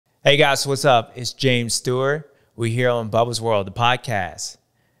Hey guys, what's up? It's James Stewart. We're here on Bubba's World, the podcast.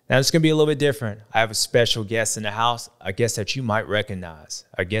 Now it's going to be a little bit different. I have a special guest in the house, a guest that you might recognize,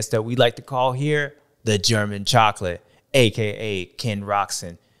 a guest that we like to call here the German Chocolate, aka KEN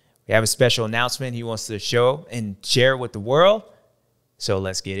ROCZEN. We have a special announcement he wants to show and share with the world. So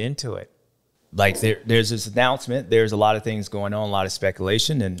let's get into it. Like there's this announcement. There's a lot of things going on, a lot of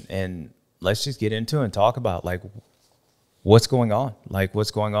speculation, and let's just get into it and talk about like what's going on,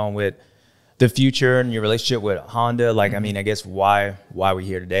 with the future and your relationship with Honda. Like, I mean, I guess why we're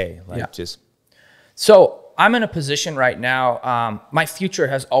here today. Like, just. So I'm in a position right now. My future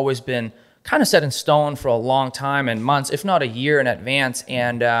has always been kind of set in stone for a long time and months, if not a year in advance.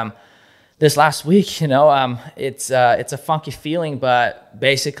 And this last week, it's a funky feeling, but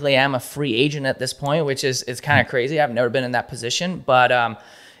basically I'm a free agent at this point, which is kind of crazy. I've never been in that position, but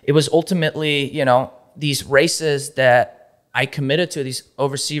it was ultimately, these races that I committed to, these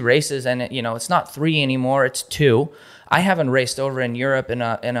overseas races, and it's not 3 anymore, it's 2. I haven't raced over in Europe in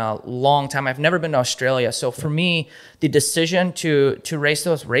a long time. I've never been to Australia. So for me, the decision to race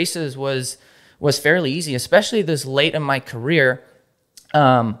those races was fairly easy, especially this late in my career.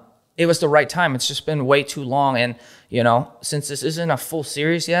 It was the right time. It's just been way too long. And, since this isn't a full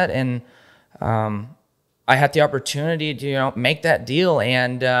series yet, and I had the opportunity to, make that deal,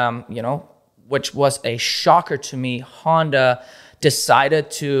 and, which was a shocker to me, Honda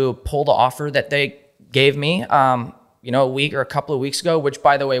decided to pull the offer that they gave me, a week or a couple of weeks ago, which,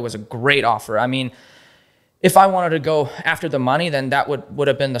 by the way, was a great offer. I mean, if I wanted to go after the money, then that would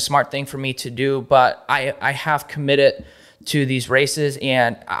have been the smart thing for me to do. But I have committed to these races,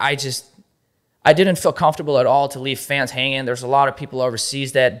 and I didn't feel comfortable at all to leave fans hanging. There's a lot of people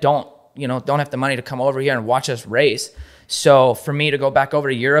overseas that don't have the money to come over here and watch us race. So for me to go back over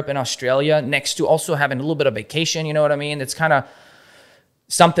to Europe and Australia, next to also having a little bit of vacation, you know what I mean? It's kind of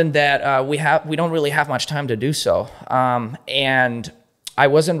something that we don't really have much time to do so. And I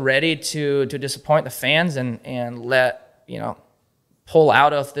wasn't ready to disappoint the fans and let, pull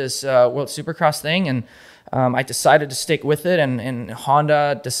out of this World Supercross thing. And I decided to stick with it, and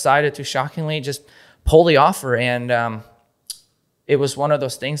Honda decided to shockingly just pull the offer. And it was one of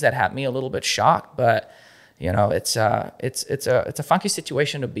those things that had me a little bit shocked, but it's a funky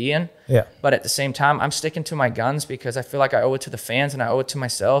situation to be in. Yeah. But at the same time, I'm sticking to my guns because I feel like I owe it to the fans and I owe it to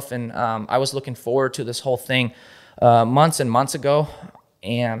myself. And I was looking forward to this whole thing months and months ago.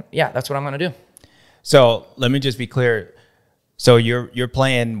 And yeah, that's what I'm going to do. So let me just be clear. So your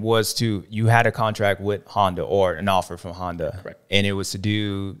plan was you had a contract with Honda or an offer from Honda. Correct. And it was to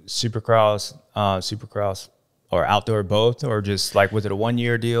do Supercross, or outdoor both, or just like, was it a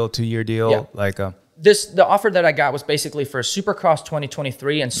 1-year deal, 2-year deal? Yeah. Like the offer that I got was basically for Supercross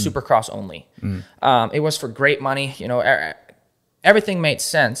 2023 and Supercross only. It was for great money. Everything made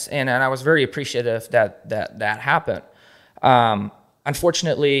sense, and I was very appreciative that happened.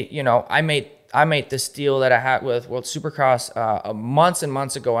 Unfortunately, I made this deal that I had with World Supercross months and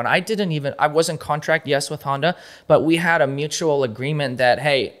months ago, and I was in contract, yes, with Honda, but we had a mutual agreement that,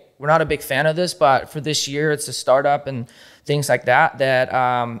 hey, we're not a big fan of this, but for this year, it's a startup and things like that,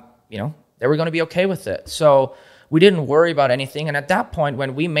 they were going to be okay with it. So we didn't worry about anything. And at that point,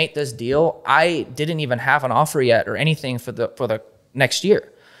 when we made this deal, I didn't even have an offer yet or anything for the next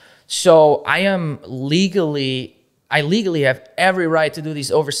year. So I legally have every right to do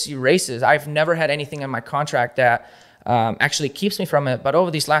these overseas races. I've never had anything in my contract that actually keeps me from it. But over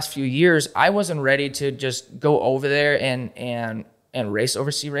these last few years, I wasn't ready to just go over there and race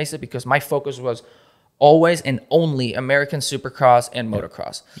overseas races because my focus was always and only American Supercross and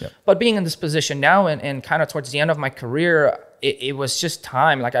motocross. Yep. But being in this position now and kind of towards the end of my career, it was just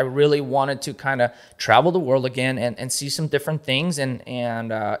time. Like, I really wanted to kind of travel the world again and see some different things. And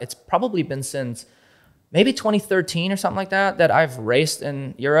it's probably been since maybe 2013 or something like that I've raced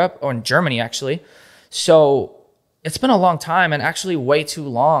in Europe, or in Germany, actually. So it's been a long time, and actually way too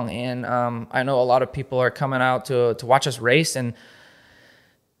long. And I know a lot of people are coming out to watch us race, and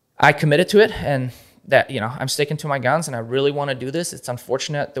I committed to it, and that, I'm sticking to my guns, and I really want to do this. It's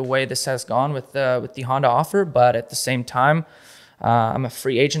unfortunate the way this has gone with the Honda offer, but at the same time, I'm a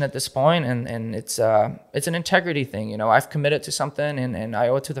free agent at this point, and it's an integrity thing. I've committed to something, and I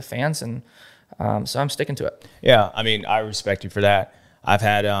owe it to the fans, and so I'm sticking to it. Yeah, I mean, I respect you for that. I've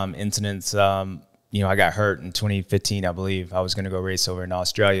had incidents. I got hurt in 2015, I believe. I was going to go race over in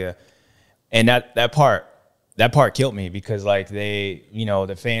Australia, and that part killed me because, like, the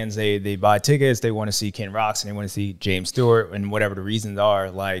fans, they buy tickets, they want to see KEN ROCZEN, they want to see James Stewart, and whatever the reasons are,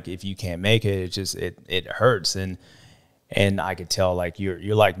 like, if you can't make it, it hurts. And I could tell, like,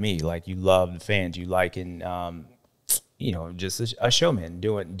 you're like me, like, you love the fans, you like, and you know, just a showman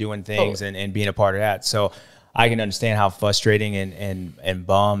doing things and being a part of that. So I can understand how frustrating and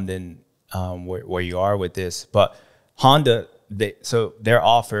bummed and where you are with this. But Honda, so their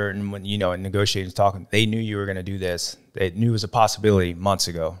offer, and when, you know, in negotiations talking, they knew you were going to do this. They knew it was a possibility months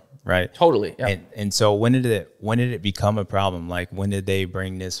ago, right? Totally. Yeah. And so when did it become a problem? Like, when did they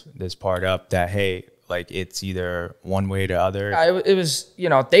bring this part up that, hey, like, it's either one way or the other? It was, you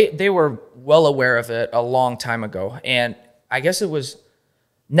know, they were well aware of it a long time ago, and I guess it was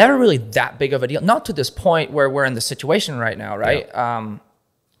never really that big of a deal. Not to this point where we're in the situation right now, right? Yeah.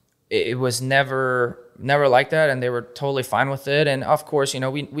 It was never like that, and they were totally fine with it. And of course, you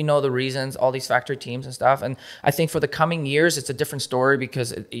know, we know the reasons, all these factory teams and stuff. And I think for the coming years, it's a different story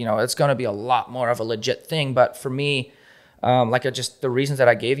because, you know, it's going to be a lot more of a legit thing. But for me, just the reasons that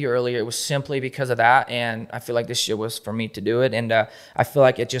I gave you earlier, it was simply because of that. And I feel like this year was for me to do it. And I feel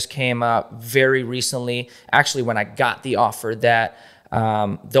like it just came up very recently, actually, when I got the offer that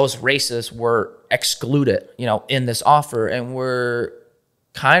those races were excluded, you know, in this offer, and we're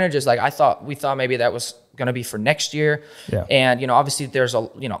kind of just like, we thought maybe that was going to be for next year. Yeah. And, you know, obviously there's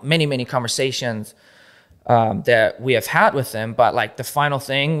many conversations that we have had with them, but like the final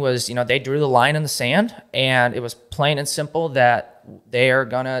thing was, you know, they drew the line in the sand, and it was plain and simple that they are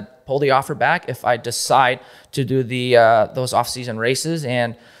going to pull the offer back if I decide to do those off-season races.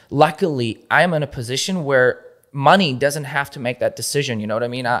 And luckily I'm in a position where money doesn't have to make that decision. You know what I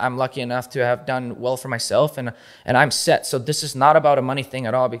mean? I'm lucky enough to have done well for myself, and I'm set. So this is not about a money thing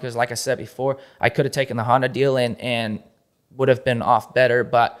at all, because like I said before, I could have taken the Honda deal and would have been off better.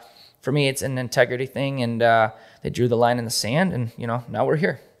 But for me, it's an integrity thing, and they drew the line in the sand, and, you know, now we're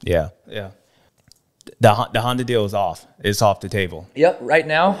here. Yeah. Yeah. The Honda deal is off. It's off the table. Yep. Right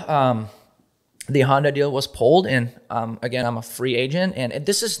now, the Honda deal was pulled, and again, I'm a free agent, and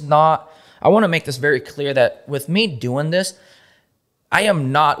this is not, I want to make this very clear that with me doing this, I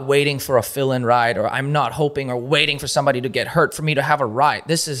am not waiting for a fill-in ride, or I'm not hoping or waiting for somebody to get hurt for me to have a ride.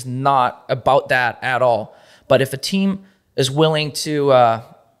 This is not about that at all. But if a team is willing to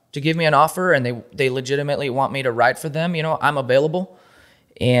give me an offer and they legitimately want me to ride for them, you know, I'm available.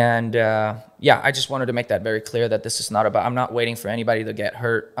 And yeah, I just wanted to make that very clear that this is not about, I'm not waiting for anybody to get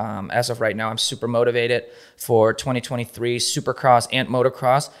hurt. As of right now, I'm super motivated for 2023 Supercross and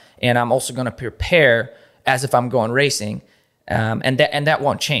motocross. And I'm also going to prepare as if I'm going racing. And that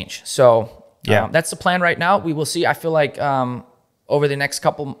won't change. So yeah, that's the plan right now. We will see. I feel like over the next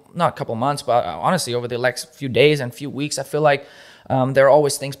not couple months, but honestly, over the next few days and few weeks, I feel like there are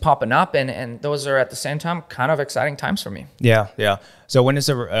always things popping up, and those are at the same time kind of exciting times for me. Yeah, yeah. So when is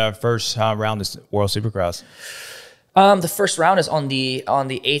the first round of World Supercross? The first round is on the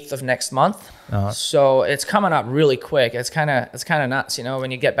 8th of next month. So it's coming up really quick. It's kind of nuts, you know.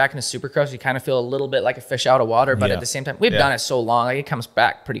 When you get back into Supercross, you kind of feel a little bit like a fish out of water, but at the same time, we've done it so long, like it comes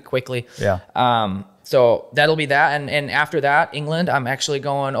back pretty quickly. Yeah. So that'll be that, and after that, England, I'm actually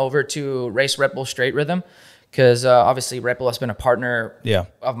going over to race Red Bull Straight Rhythm. Because obviously Red Bull has been a partner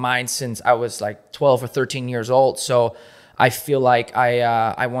of mine since I was like 12 or 13 years old. So I feel like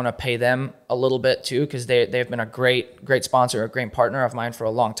I want to pay them a little bit too, because they've been a great sponsor, a great partner of mine for a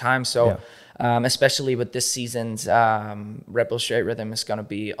long time. So especially with this season's Red Bull Straight Rhythm is going to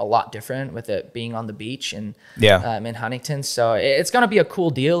be a lot different with it being on the beach and in Huntington. So it's going to be a cool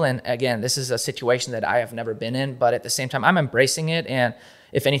deal. And again, this is a situation that I have never been in, but at the same time, I'm embracing it. And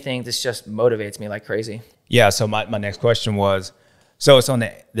if anything, this just motivates me like crazy. Yeah. So my next question was, so it's on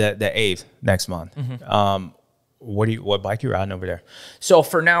the 8th next month. Mm-hmm. What bike you riding over there? So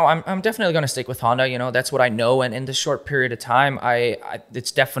for now, I'm definitely going to stick with Honda. You know, that's what I know. And in this short period of time,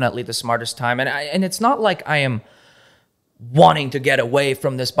 it's definitely the smartest time. And it's not like I am wanting to get away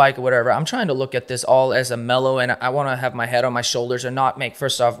from this bike or whatever. I'm trying to look at this all as a mellow, and I want to have my head on my shoulders and not make,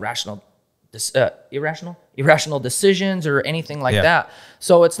 first off, irrational decisions or anything like that.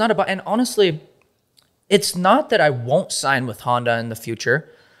 So it's not about, and honestly, it's not that I won't sign with Honda in the future.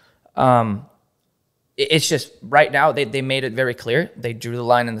 It's just right now they made it very clear. They drew the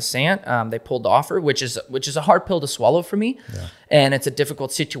line in the sand. They pulled the offer, which is a hard pill to swallow for me, and it's a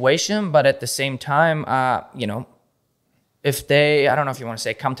difficult situation. But at the same time, you know, if they, I don't know if you want to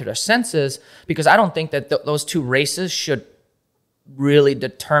say come to their senses, because I don't think that those two races should really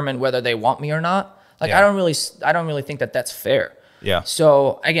determine whether they want me or not. Like I don't really think that that's fair. Yeah.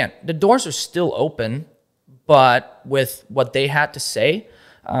 So again, the doors are still open, but with what they had to say,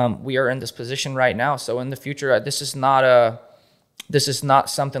 we are in this position right now. So in the future, this is not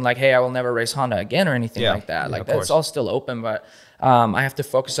something like, hey, I will never race Honda again or anything like that. Like that's all still open, but I have to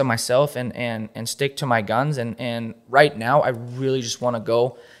focus on myself and stick to my guns. And right now, I really just want to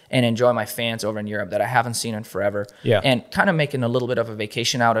go and enjoy my fans over in Europe that I haven't seen in forever. Yeah. And kind of making a little bit of a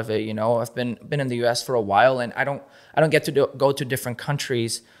vacation out of it. You know, I've been in the US for a while, and I don't get to go to different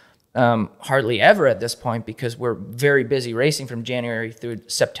countries hardly ever at this point, because we're very busy racing from January through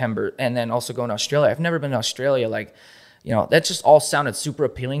September, and then also going to Australia. I've never been to Australia. Like, you know, that just all sounded super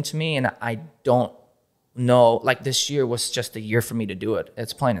appealing to me, and I don't know, like, this year was just a year for me to do it.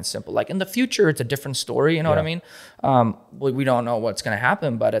 It's plain and simple. Like, in the future, it's a different story, you know what I mean? We don't know what's going to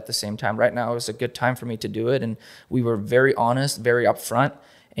happen, but at the same time, right now, it was a good time for me to do it, and we were very honest, very upfront,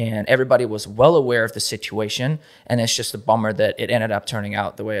 and everybody was well aware of the situation, and it's just a bummer that it ended up turning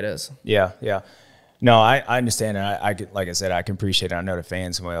out the way it is. Yeah, yeah. No, I understand, and I like I said, I can appreciate it. I know the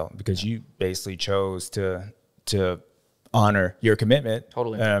fans well, because you basically chose to honor your commitment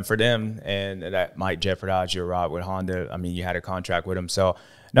for them, and that might jeopardize your ride with Honda. I mean, you had a contract with them. So,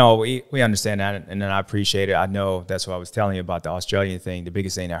 no, we understand that, and then I appreciate it. I know that's what I was telling you about the Australian thing. The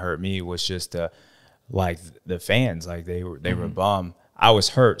biggest thing that hurt me was just like the fans. Like, they were bummed. I was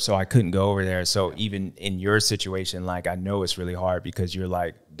hurt, so I couldn't go over there. So even in your situation, like, I know it's really hard, because you're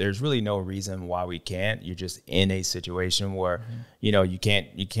like, there's really no reason why we can't. You're just in a situation where, you know, you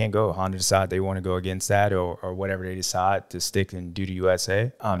can't go. Honda decide they want to go against that, or whatever they decide to stick and do to US,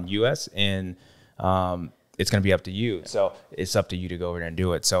 and it's going to be up to you. So it's up to you to go over there and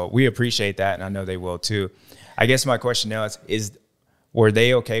do it. So we appreciate that, and I know they will too. I guess my question now is were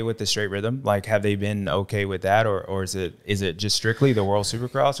they okay with the straight rhythm? Like, have they been okay with that, or is it just strictly the World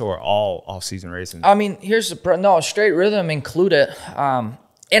Supercross, or all off-season racing? I mean, straight rhythm included.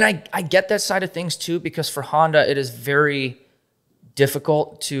 And I get that side of things too, because for Honda, it is very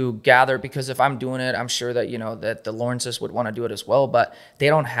difficult to gather, because if I'm doing it, I'm sure that, you know, that the Lawrences would want to do it as well, but they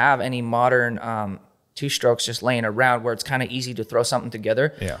don't have any modern two-strokes just laying around where it's kind of easy to throw something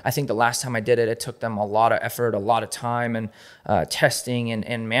together. Yeah. I think the last time I did it, it took them a lot of effort, a lot of time, and testing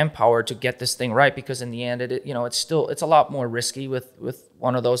and manpower to get this thing right, because in the end, it's a lot more risky with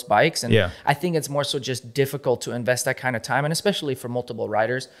one of those bikes. And I think it's more so just difficult to invest that kind of time, and especially for multiple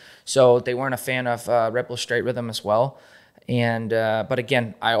riders. So they weren't a fan of Red Bull straight rhythm as well. And but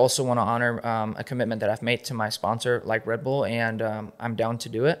again, I also want to honor a commitment that I've made to my sponsor, like Red Bull, and I'm down to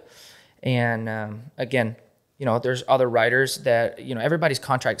do it. And again, you know, there's other riders that, you know, everybody's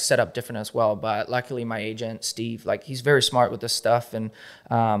contract set up different as well. But luckily, my agent, Steve, like, he's very smart with this stuff. And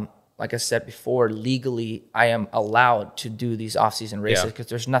like I said before, legally, I am allowed to do these off-season races, because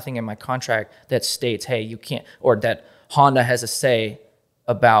there's nothing in my contract that states, hey, you can't, or that Honda has a say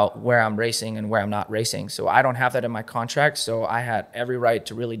about where I'm racing and where I'm not racing. So I don't have that in my contract. So I had every right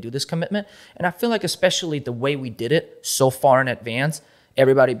to really do this commitment. And I feel like, especially the way we did it so far in advance,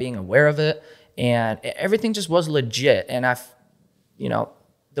 everybody being aware of it, and everything just was legit. And you know,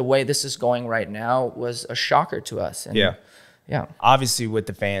 the way this is going right now was a shocker to us. And yeah. Obviously, with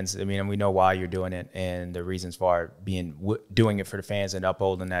the fans, I mean, and we know why you're doing it, and the reasons for doing it for the fans and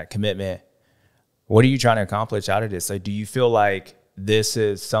upholding that commitment. What are you trying to accomplish out of this? Like, do you feel like this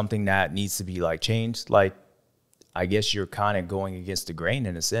is something that needs to be, like, changed? Like, I guess you're kind of going against the grain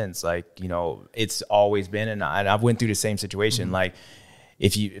in a sense. Like, you know, it's always been, and I've went through the same situation. Like,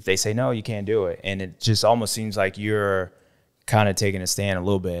 if they say no, you can't do it, and it just almost seems like you're kind of taking a stand a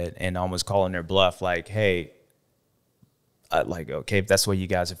little bit and almost calling their bluff. Like, hey, like, okay, if that's what you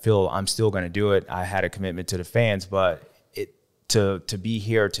guys feel, I'm still going to do it. I had a commitment to the fans, but to be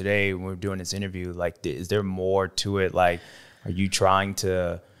here today when we're doing this interview, like, is there more to it? Like, are you trying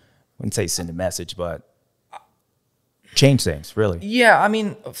to, I wouldn't say send a message, but change things, really? Yeah, I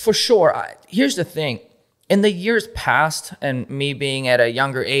mean, for sure. Here's the thing. In the years past, and me being at a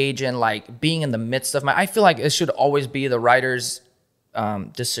younger age and, like, being in the midst of I feel like it should always be the rider's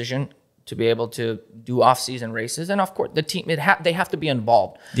decision to be able to do off-season races. And of course, the team, they have to be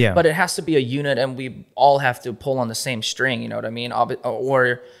involved. Yeah. But it has to be a unit, and we all have to pull on the same string, you know what I mean?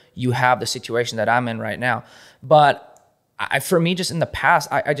 Or you have the situation that I'm in right now. But for me, just in the past,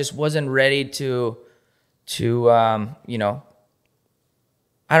 I just wasn't ready to you know,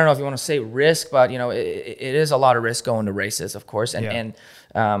 I don't know if you want to say risk, but, you know, it is a lot of risk going to races, of course, and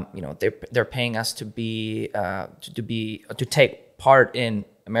you know, they're paying us to take part in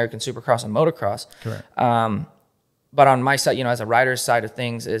American Supercross and motocross. Correct. But on my side, you know, as a rider's side of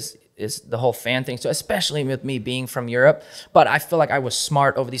things is the whole fan thing. So especially with me being from Europe, but I feel like I was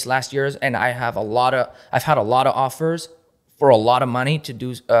smart over these last years, and I've had a lot of offers for a lot of money to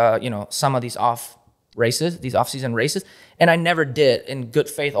do you know, some of these off-season races, and I never did, in good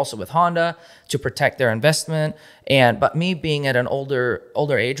faith, also with Honda, to protect their investment. But me being at an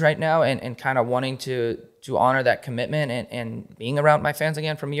older age right now, and kind of wanting to honor that commitment and being around my fans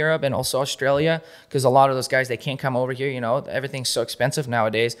again from Europe and also Australia, because a lot of those guys, they can't come over here. You know, everything's so expensive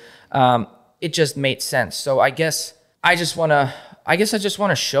nowadays. It just made sense. So I guess I just want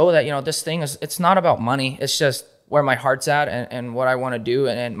to show that, you know, this thing is, it's not about money. It's just where my heart's at and what I want to do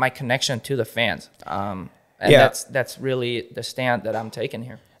and my connection to the fans. And that's really the stand that I'm taking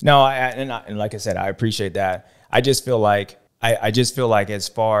here. No, and like I said, I appreciate that. I just feel like as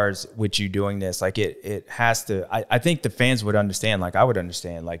far as with you doing this, like it has to, I think the fans would understand, like I would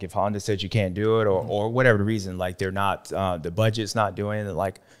understand, like if Honda said you can't do it or whatever the reason, like they're not, the budget's not doing it,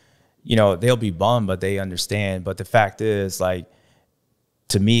 like, you know, they'll be bummed, but they understand. But the fact is, like,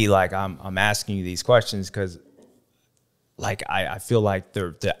 to me, like I'm asking you these questions because like I feel like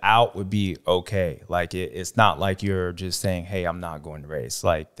the out would be okay. Like it's not like you're just saying, hey, I'm not going to race.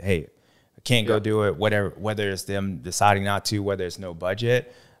 Like, hey, I can't go do it, whether it's them deciding not to, whether it's no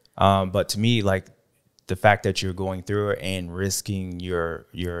budget. But to me, like the fact that you're going through it and risking your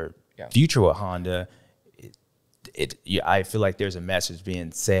future with Honda, I feel like there's a message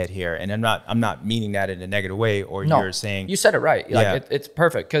being said here, and I'm not meaning that in a negative way. Or no, you're saying you said it right. Like it's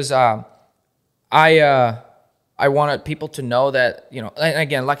perfect because I wanted people to know that, you know, and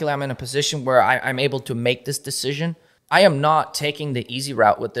again, luckily I'm in a position where I'm able to make this decision. I am not taking the easy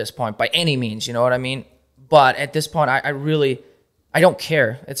route with this point by any means, you know what I mean? But at this point, I don't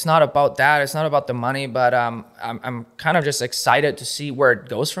care. It's not about that. It's not about the money, but I'm kind of just excited to see where it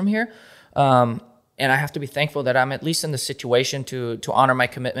goes from here. And I have to be thankful that I'm at least in the situation to honor my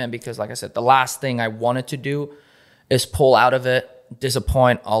commitment, because like I said, the last thing I wanted to do is pull out of it,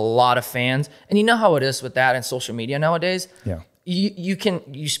 disappoint a lot of fans. And you know how it is with that in social media nowadays. Yeah.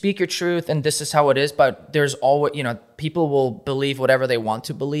 You speak your truth and this is how it is, but there's always, you know, people will believe whatever they want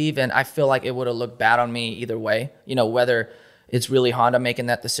to believe. And I feel like it would have looked bad on me either way, you know, whether it's really Honda making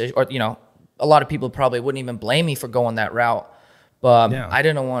that decision or, you know, a lot of people probably wouldn't even blame me for going that route, but I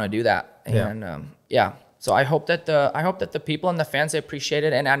didn't want to do that. And so I hope that the people and the fans, they appreciate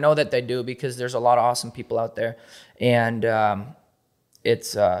it. And I know that they do, because there's a lot of awesome people out there. And,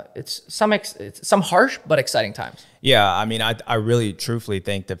 it's some harsh but exciting times. Yeah, I mean, I really truthfully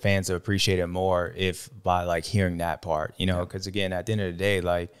think the fans would appreciate it more if by like hearing that part, you know, because again, at the end of the day,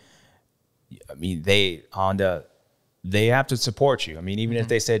 like, I mean, Honda, they have to support you. I mean, even if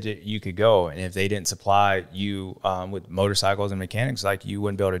they said you could go, and if they didn't supply you with motorcycles and mechanics, like you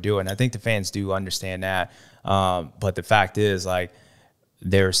wouldn't be able to do it. And I think the fans do understand that. But the fact is, like,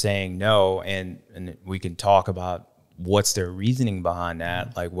 they're saying no, and we can talk about what's their reasoning behind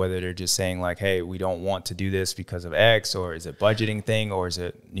that, like whether they're just saying like, hey, we don't want to do this because of X, or is it budgeting thing, or is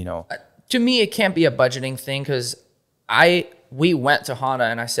it, you know? To me, it can't be a budgeting thing, because we went to Honda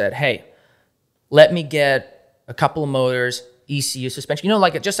and I said, hey, let me get a couple of motors, ECU, suspension, you know,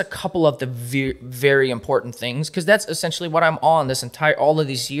 like just a couple of the very important things, because that's essentially what I'm on all of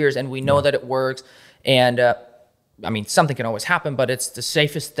these years, and we know that it works. And I mean, something can always happen, but it's the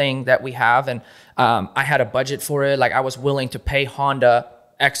safest thing that we have. And I had a budget for it. Like I was willing to pay Honda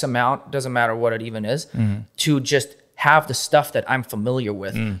X amount, doesn't matter what it even is, to just have the stuff that I'm familiar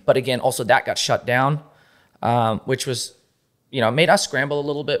with. But again, also that got shut down, which was, you know, made us scramble a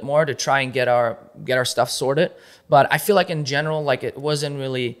little bit more to try and get our stuff sorted. But I feel like in general, like it wasn't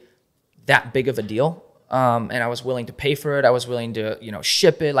really that big of a deal. And I was willing to pay for it. I was willing to, you know,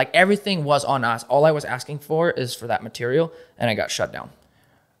 ship it. Like everything was on us. All I was asking for is for that material, and I got shut down.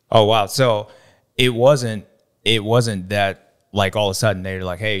 Oh, wow. So it wasn't that like all of a sudden they're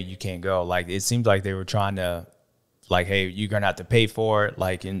like, hey, you can't go. Like it seems like they were trying to like, hey, you're going to have to pay for it.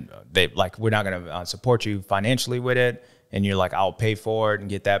 Like, we're not going to support you financially with it. And you're like, I'll pay for it and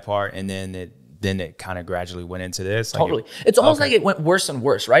get that part. And then it kind of gradually went into this. Totally. It's almost like it went worse and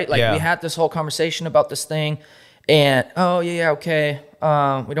worse, right? Like we had this whole conversation about this thing, and okay,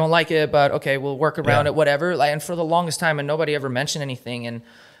 we don't like it, but okay, we'll work around it, whatever. Like, and for the longest time, and nobody ever mentioned anything.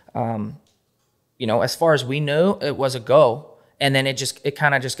 And you know, as far as we knew, it was a go. And then it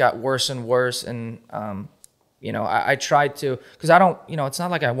kind of just got worse and worse. And you know, I tried to, because I don't, you know, it's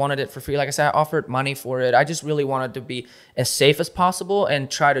not like I wanted it for free. Like I said, I offered money for it. I just really wanted to be as safe as possible and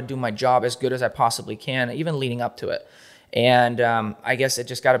try to do my job as good as I possibly can, even leading up to it. And I guess it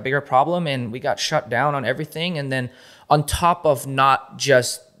just got a bigger problem, and we got shut down on everything. And then on top of not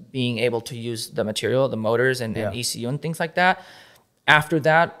just being able to use the material, the motors and ECU and things like that, after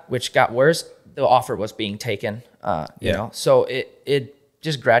that, which got worse, the offer was being taken, you know, so it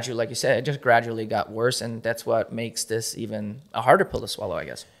just gradually, like you said, it just gradually got worse. And that's what makes this even a harder pill to swallow, I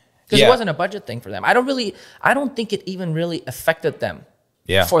guess. Because it wasn't a budget thing for them. I don't think it even really affected them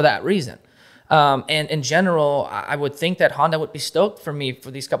for that reason. And in general, I would think that Honda would be stoked for me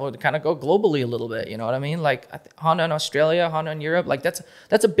for these couple to kind of go globally a little bit. You know what I mean? Like Honda in Australia, Honda in Europe, like that's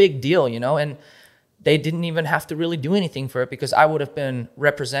a big deal, you know. And they didn't even have to really do anything for it because I would have been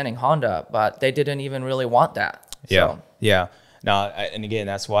representing Honda, but they didn't even really want that. Yeah, yeah. Now, and again,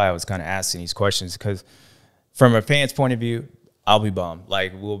 that's why I was kind of asking these questions, because from a fan's point of view, I'll be bummed.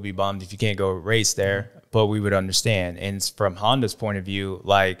 Like, we'll be bummed if you can't go race there, but we would understand. And from Honda's point of view,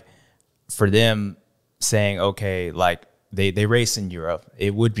 like, for them saying, okay, like they race in Europe,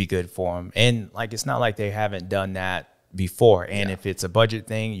 it would be good for them. And like, it's not like they haven't done that before. And if it's a budget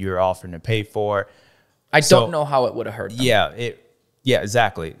thing, you're offering to pay for it. I don't know how it would have hurt them. Yeah,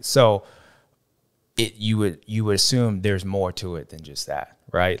 exactly. So you would assume there's more to it than just that,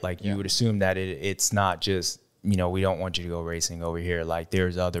 right? Like you would assume that it's not just, you know, we don't want you to go racing over here. Like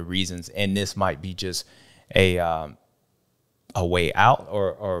there's other reasons, and this might be just a way out,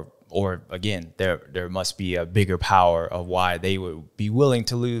 or again, there must be a bigger power of why they would be willing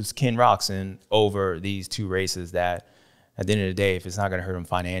to lose KEN ROCZEN over these two races that, at the end of the day, if it's not going to hurt them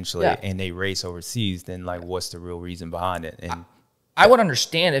financially and they race overseas, then like what's the real reason behind it? And I would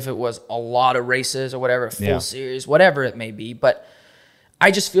understand if it was a lot of races or whatever, full series, whatever it may be. But I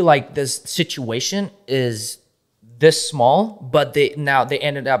just feel like this situation is this small, but they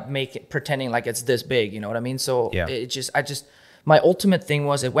ended up pretending like it's this big. You know what I mean? So my ultimate thing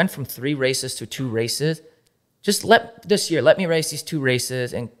was it went from 3 races to 2 races. Just let me race these 2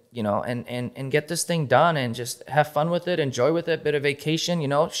 races and, you know, and get this thing done and just have fun with it, enjoy with it, bit of vacation, you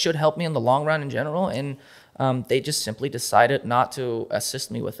know, should help me in the long run in general. And they just simply decided not to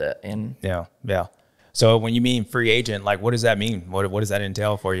assist me with it. And yeah. So when you mean free agent, like what does that mean? What does that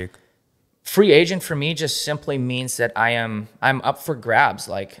entail for you? Free agent for me just simply means that I'm up for grabs,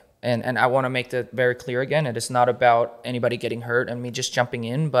 like. And I want to make that very clear again. It is not about anybody getting hurt and me just jumping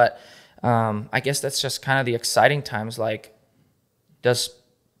in. But I guess that's just kind of the exciting times. Like, does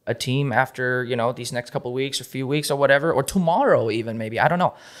a team after, you know, these next couple of weeks or few weeks or whatever, or tomorrow even maybe, I don't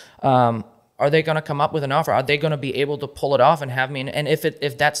know. Are they going to come up with an offer? Are they going to be able to pull it off and have me? And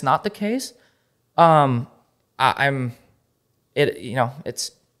if that's not the case, it's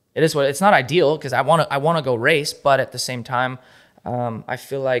not ideal because I want to go race, but at the same time, I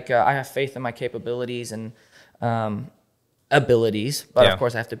feel like I have faith in my capabilities and abilities, but of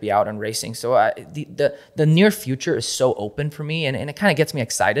course I have to be out and racing. So the near future is so open for me, and it kind of gets me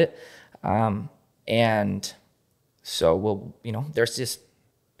excited. And so there's this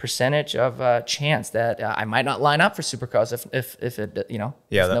percentage of chance that I might not line up for Supercross if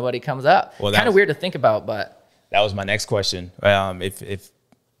nobody comes up. Well, kind of weird to think about, but that was my next question.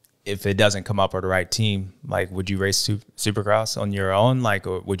 If it doesn't come up or the right team, like, would you race Supercross on your own? Like,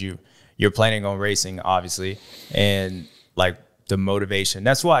 or would you're planning on racing, obviously, and like the motivation.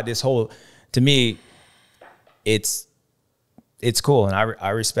 That's why to me, it's cool. And I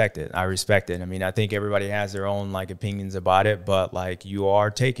respect it. I respect it. I mean, I think everybody has their own like opinions about it, but like you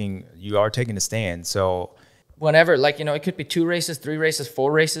are taking a stand. So whenever, like, you know, it could be 2 races, 3 races,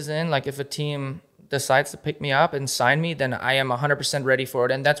 4 races in, like if a team decides to pick me up and sign me, then I am 100% ready for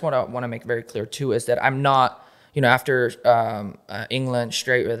it. And that's what I want to make very clear too, is that I'm not, you know, after England,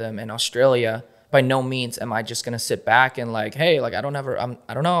 Straight Rhythm, and Australia, by no means am I just going to sit back and like, hey, like I don't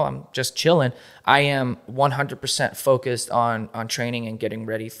know, I'm just chilling. I am 100% focused on training and getting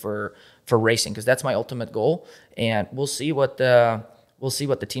ready for racing, because that's my ultimate goal. And we'll see what the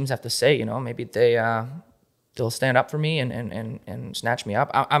teams have to say. You know, maybe they'll stand up for me and snatch me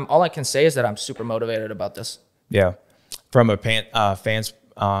up. All I can say is that I'm super motivated about this. Yeah. From a fan's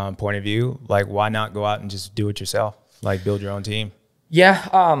point of view, like, why not go out and just do it yourself? Like, build your own team?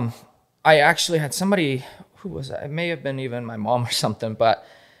 Yeah. I actually had somebody, who was that? It may have been even my mom or something, but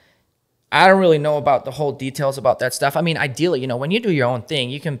I don't really know about the whole details about that stuff. I mean, ideally, you know, when you do your own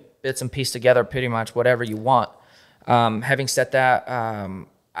thing, you can bits and piece together pretty much whatever you want. Having said that,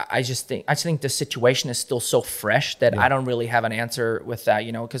 I just think the situation is still so fresh that I don't really have an answer with that,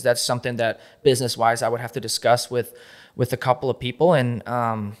 you know, because that's something that business-wise I would have to discuss with a couple of people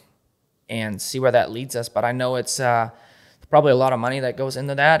and see where that leads us. But I know it's probably a lot of money that goes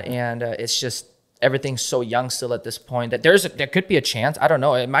into that, and it's just everything's so young still at this point that there could be a chance. I don't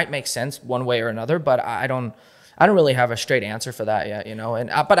know. It might make sense one way or another, but I don't really have a straight answer for that yet, you know. And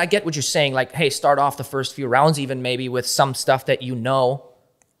but I get what you're saying. Like, hey, start off the first few rounds even maybe with some stuff that you know,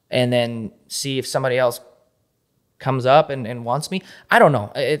 and then see if somebody else comes up and wants me. I don't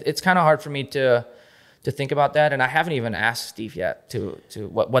know. It's kind of hard for me to think about that, and I haven't even asked Steve yet to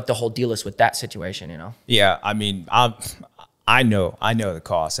what the whole deal is with that situation, you know. Yeah, I mean, I know the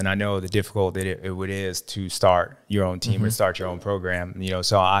cost, and I know the difficult that it is to start your own team or start your own program, you know.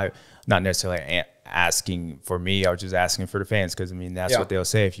 So I not necessarily asking for me. I was just asking for the fans, because I mean that's what they'll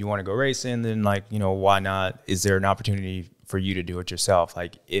say. If you want to go racing, then like, you know, why not? Is there an opportunity for you to do it yourself?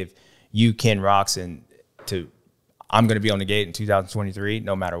 Like if you KEN ROCZEN I'm going to be on the gate in 2023,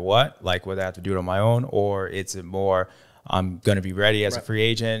 no matter what, like whether I have to do it on my own, or it's more I'm going to be ready as a free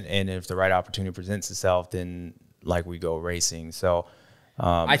agent, and if the right opportunity presents itself, then like we go racing. So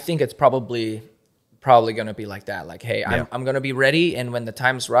I think it's probably going to be like that. Like, hey, I'm going to be ready, and when the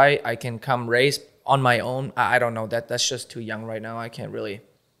time's right, I can come race on my own. I don't know, that's just too young right now. I don't really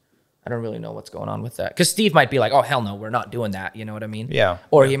know what's going on with that. Because Steve might be like, oh, hell no, we're not doing that. You know what I mean? Yeah.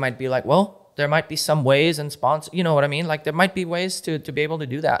 Or he might be like, well, there might be some ways and sponsor, you know what I mean? Like there might be ways to be able to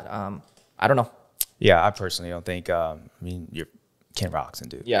do that. I don't know. Yeah, I personally don't think, I mean, you're KEN ROCZEN,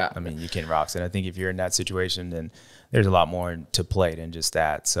 dude. Yeah. I mean, you KEN ROCZEN. I think if you're in that situation, then there's a lot more to play than just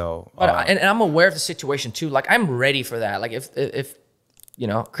that. So, but and I'm aware of the situation too. Like I'm ready for that. Like if you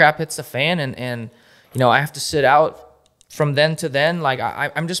know, crap hits the fan and you know, I have to sit out from then to then, like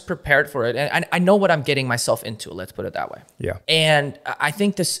I'm just prepared for it, and I know what I'm getting myself into. Let's put it that way. Yeah. And I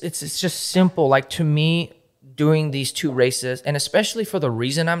think it's just simple. Like to me, doing these 2 races, and especially for the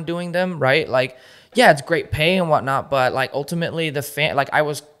reason I'm doing them, right? Like, yeah, it's great pay and whatnot, but like ultimately the fan, like I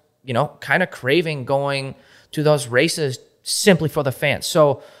was, you know, kind of craving going to those races simply for the fans.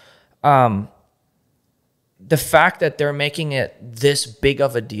 So, the fact that they're making it this big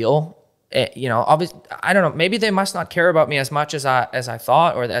of a deal. You know, obviously, I don't know. Maybe they must not care about me as much as I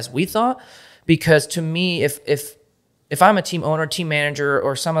thought, or as we thought, because to me, if I'm a team owner, team manager,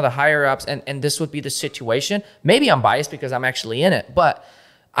 or some of the higher ups, and this would be the situation, maybe I'm biased because I'm actually in it, but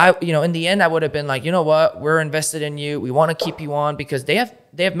you know, in the end, I would have been like, you know what, we're invested in you. We want to keep you on, because they have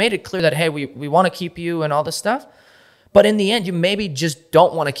made it clear that, hey, we want to keep you and all this stuff. But in the end, you maybe just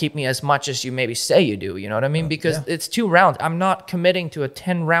don't want to keep me as much as you maybe say you do. You know what I mean? Because it's 2 rounds. I'm not committing to a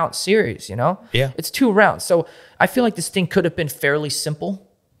 10-round series, you know? Yeah. It's 2 rounds. So I feel like this thing could have been fairly simple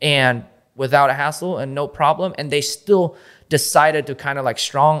and without a hassle and no problem. And they still decided to kind of like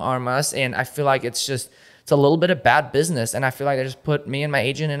strong arm us. And I feel like it's a little bit of bad business. And I feel like they just put me and my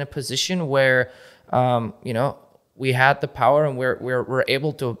agent in a position where, you know, we had the power and we're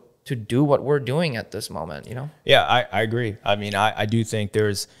able to do what we're doing at this moment, you know? Yeah, I agree. I mean, I do think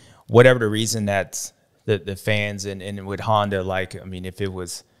there's, whatever the reason that the fans and with Honda, like, I mean, if it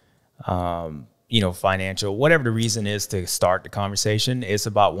was, you know, financial, whatever the reason is to start the conversation, it's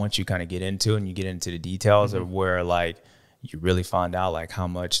about once you kind of get into it and you get into the details of where like you really find out like how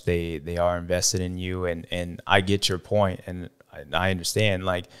much they are invested in you. And I get your point, and I understand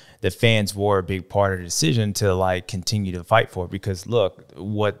like the fans were a big part of the decision to like continue to fight for it, because look,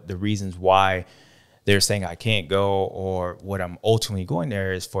 what the reasons why they're saying I can't go, or what I'm ultimately going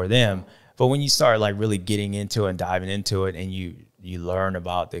there, is for them. But when you start like really getting into it and diving into it, and you learn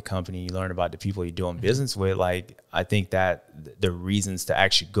about the company, you learn about the people you're doing business with, like I think that the reasons to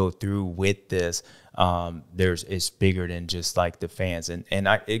actually go through with this, it's bigger than just like the fans. And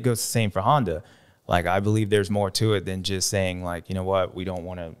it goes the same for Honda. Like, I believe there's more to it than just saying like, you know what, we don't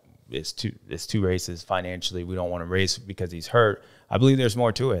want to, it's 2 races financially, we don't want to race because he's hurt. I believe there's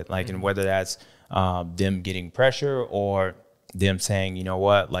more to it. Like, and whether that's them getting pressure, or them saying, you know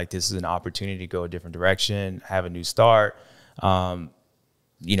what, like this is an opportunity to go a different direction, have a new start,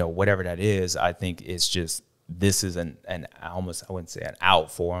 you know, whatever that is, I think it's just, this is an almost, I wouldn't say an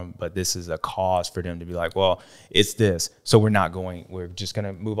out for them, but this is a cause for them to be like, well, it's this, so we're just going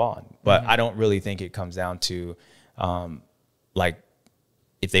to move on. But I don't really think it comes down to, like,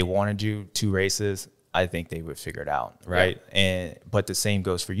 if they want to do 2 races, I think they would figure it out. Right. Yeah. But the same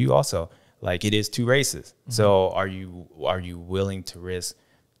goes for you also. Like, it is 2 races. So are you willing to risk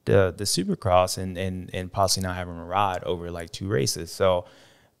the Supercross and possibly not having a ride over like 2 races? So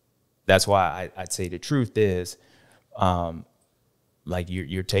that's why I'd say the truth is, like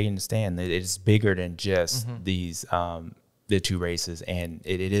you're taking the stand. It's bigger than just these the 2 races, and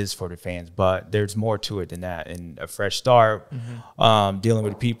it is for the fans. But there's more to it than that. And a fresh start, dealing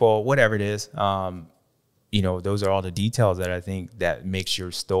with people, whatever it is. You know, those are all the details that I think that makes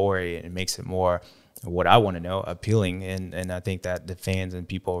your story and makes it more, what I want to know, appealing. And I think that the fans and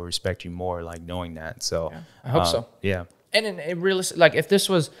people respect you more, like knowing that. So yeah, I hope so. Yeah. And it really, like, if this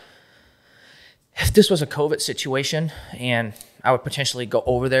was a COVID situation and I would potentially go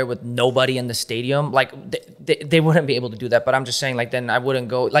over there with nobody in the stadium, like they wouldn't be able to do that. But I'm just saying, like, then I wouldn't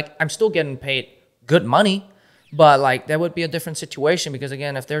go. Like, I'm still getting paid good money, but like that would be a different situation, because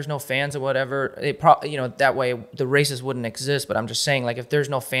again, if there's no fans or whatever, you know, that way the races wouldn't exist. But I'm just saying, like, if there's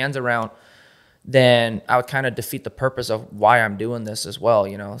no fans around, then I would kind of defeat the purpose of why I'm doing this as well,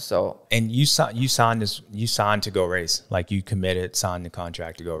 you know? So. And you signed to go race, like you committed, signed the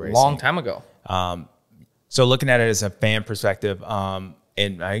contract to go racing. Long time ago. So looking at it as a fan perspective, and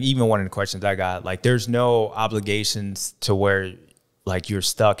even one of the questions I got, like there's no obligations to where like you're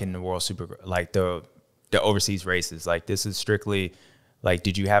stuck in the World Supercross, like the overseas races. Like this is strictly like,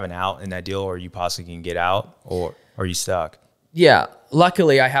 did you have an out in that deal, or you possibly can get out, or are you stuck? Yeah,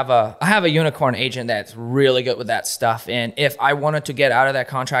 luckily I have a unicorn agent that's really good with that stuff. And if I wanted to get out of that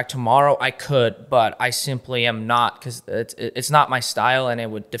contract tomorrow, I could, but I simply am not, because it's not my style and it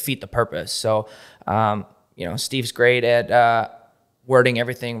would defeat the purpose. So, you know, Steve's great at wording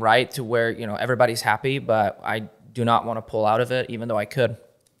everything right to where, you know, everybody's happy, but I do not want to pull out of it, even though I could.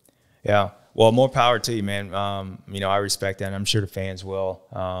 Yeah. Well, more power to you, man. You know, I respect that, and I'm sure the fans will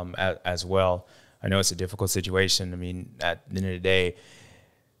as well. I know it's a difficult situation. I mean, at the end of the day,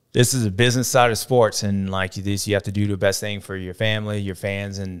 this is a business side of sports, and like you have to do the best thing for your family, your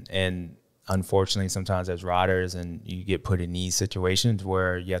fans, and unfortunately, sometimes as riders, and you get put in these situations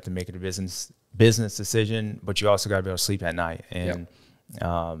where you have to make it a business decision, but you also got to be able to sleep at night. And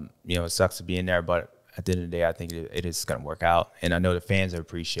you know, it sucks to be in there, but at the end of the day, I think it is going to work out, and I know the fans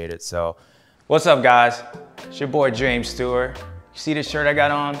appreciate it. So, what's up, guys? It's your boy James Stewart. You see this shirt I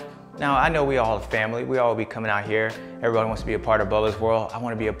got on? Now, I know we all a family. We all be coming out here. Everybody wants to be a part of Bubba's world. I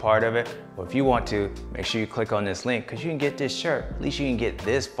want to be a part of it. But if you want to, make sure you click on this link, because you can get this shirt. At least you can get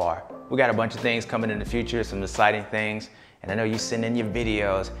this far. We got a bunch of things coming in the future, some exciting things. And I know you send in your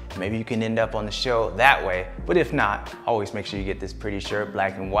videos. Maybe you can end up on the show that way. But if not, always make sure you get this pretty shirt,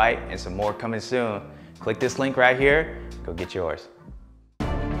 black and white, and some more coming soon. Click this link right here. Go get yours.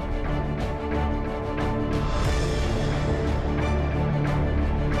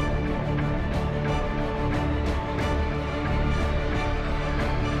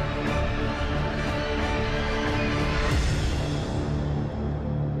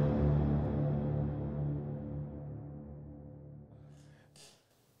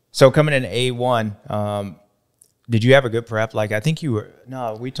 So coming in A1, did you have a good prep? Like, I think you were,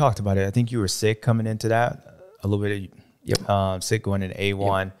 no, we talked about it. I think you were sick coming into that a little bit. Sick going in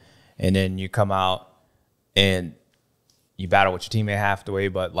A1, and then you come out and you battle with your teammate half the way,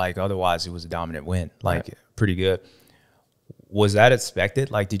 but like otherwise it was a dominant win, like pretty good. Was that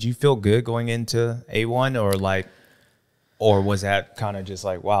expected? Like, did you feel good going into A1, or was that kind of just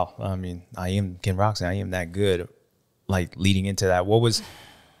like, wow, I mean, I am KEN ROCZEN, I am that good, like leading into that? What was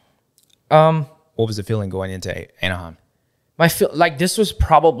the feeling going into Anaheim? Like this was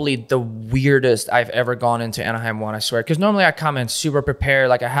probably the weirdest I've ever gone into Anaheim one, I swear. Because normally I come in super prepared,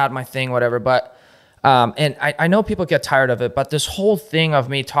 like I had my thing, whatever. But and I know people get tired of it, but this whole thing of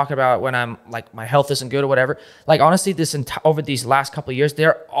me talking about when I'm like my health isn't good or whatever, like honestly, over these last couple of years,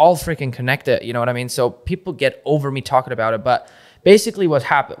 they're all freaking connected. You know what I mean? So people get over me talking about it. But basically, what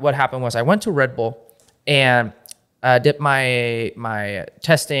happened was I went to Red Bull and did my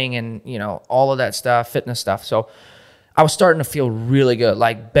testing and, you know, all of that stuff, fitness stuff. So I was starting to feel really good,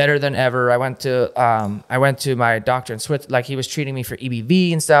 like better than ever. I went to my doctor in Switzerland, like he was treating me for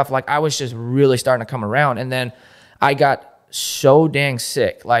EBV and stuff. Like I was just really starting to come around. And then I got so dang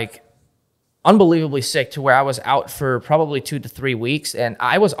sick, like unbelievably sick, to where I was out for probably 2 to 3 weeks. And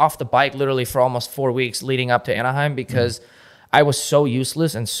I was off the bike literally for almost 4 weeks leading up to Anaheim, because I was so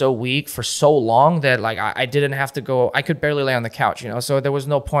useless and so weak for so long that like I didn't have to go. I could barely lay on the couch, you know, so there was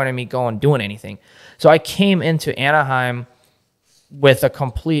no point in me doing anything. So I came into Anaheim with a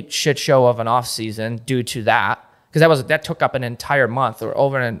complete shit show of an off season due to that, because that took up an entire month, or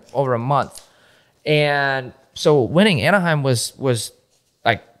over a month. And so winning Anaheim was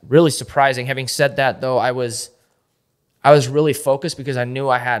like really surprising. Having said that, though, I was really focused, because I knew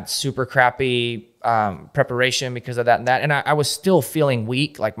I had super crappy preparation because of that and that. And I was still feeling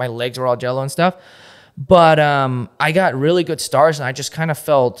weak, like my legs were all jello and stuff. But I got really good starts, and I just kind of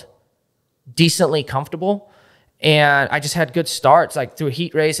felt decently comfortable. And I just had good starts, like through a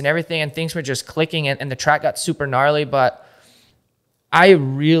heat race and everything, and things were just clicking, and the track got super gnarly. But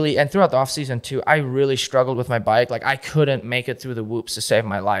and throughout the off season too, I really struggled with my bike. Like I couldn't make it through the whoops to save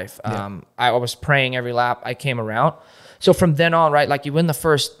my life. I was praying every lap I came around. So from then on, right, like you win the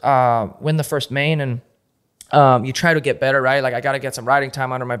first main, and you try to get better, right? Like I got to get some riding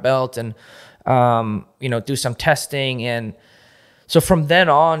time under my belt, and you know, do some testing. And so from then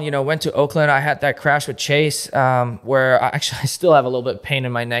on, you know, went to Oakland. I had that crash with Chase, where I still have a little bit of pain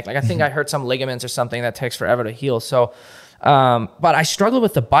in my neck. Like I think I hurt some ligaments or something that takes forever to heal. So But I struggled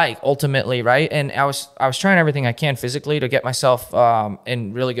with the bike ultimately, right? And I was trying everything I can physically to get myself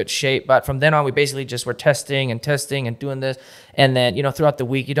in really good shape. But from then on, we basically just were testing and doing this. And then, you know, throughout the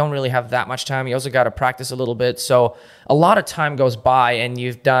week, you don't really have that much time. You also got to practice a little bit. So a lot of time goes by and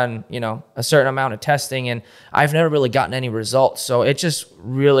you've done, you know, a certain amount of testing, and I've never really gotten any results. So it just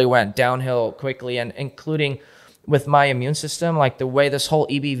really went downhill quickly, and including with my immune system, like the way this whole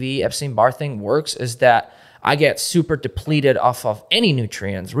EBV Epstein-Barr thing works is that I get super depleted off of any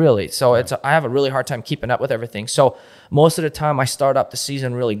nutrients, really. So I have a really hard time keeping up with everything. So most of the time I start up the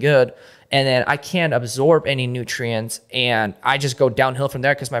season really good, and then I can't absorb any nutrients, and I just go downhill from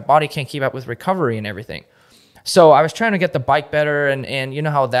there because my body can't keep up with recovery and everything. So I was trying to get the bike better, and you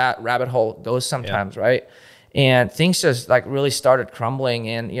know how that rabbit hole goes sometimes, right? And things just like really started crumbling,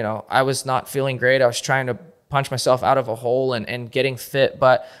 and you know, I was not feeling great. I was trying to punch myself out of a hole and getting fit,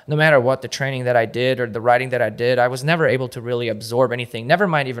 but no matter what the training that I did or the riding that I did, I was never able to really absorb anything, never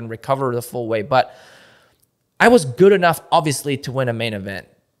mind even recover the full way. But I was good enough, obviously, to win a main event.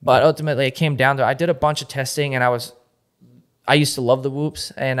 But ultimately, it came down to, I did a bunch of testing, and I used to love the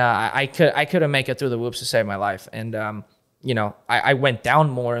whoops, and I couldn't make it through the whoops to save my life. And you know, I went down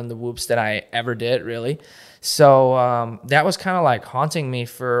more in the whoops than I ever did, really. So that was kind of like haunting me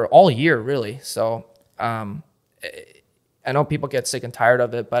for all year, really. So I know people get sick and tired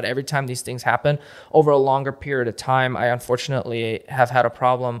of it, but every time these things happen over a longer period of time, I unfortunately have had a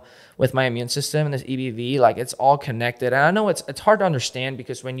problem with my immune system and this EBV. Like, it's all connected. And I know it's hard to understand,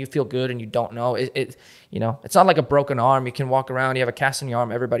 because when you feel good and you don't know, you know, it's not like a broken arm. You can walk around, you have a cast on your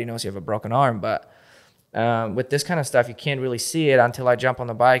arm, everybody knows you have a broken arm. But with this kind of stuff, you can't really see it until I jump on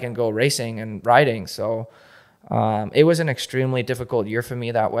the bike and go racing and riding. So it was an extremely difficult year for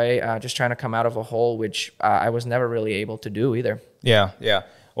me that way, just trying to come out of a hole, which I was never really able to do either. Yeah.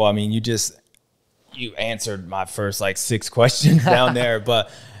 Well, I mean, you answered my first like 6 questions down there, but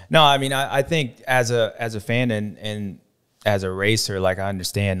no, I mean, I think as a fan and as a racer, like, I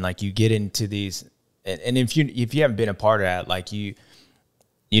understand, like, you get into these, and if you haven't been a part of that, like, you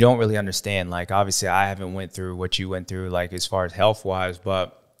don't really understand. Like, obviously I haven't went through what you went through, like, as far as health wise,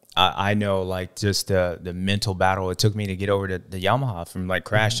 but I know, like, just the mental battle it took me to get over to the Yamaha from like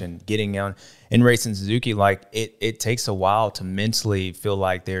crashing, getting on and racing Suzuki. Like, it takes a while to mentally feel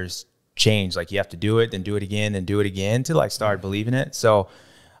like there's change. Like, you have to do it, then do it again, and do it again to like start believing it. So,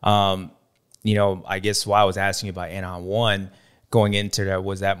 you know, I guess why I was asking you about Anaheim 1 going into that,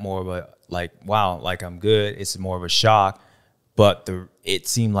 was that more of a like, wow, like, I'm good. It's more of a shock, but it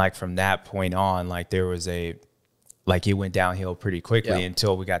seemed like from that point on, like, there was like, it went downhill pretty quickly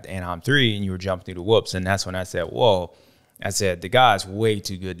until we got to Anaheim 3 and you were jumping through the whoops. And that's when I said, whoa, I said, the guy's way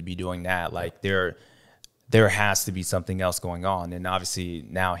too good to be doing that. Like, there has to be something else going on. And obviously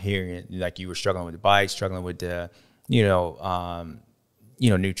now hearing it, like, you were struggling with the bike, struggling with the,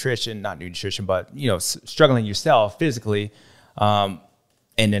 nutrition, not nutrition, but, struggling yourself physically. And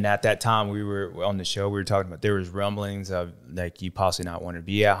then at that time we were on the show, we were talking about, there was rumblings of like, you possibly not want to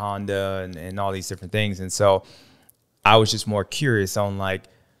be at Honda and all these different things. And so I was just more curious on, like,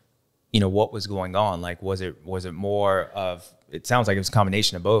 what was going on? Like, was it more of, it sounds like it was a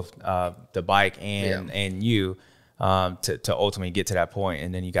combination of both, the bike and you, to ultimately get to that point.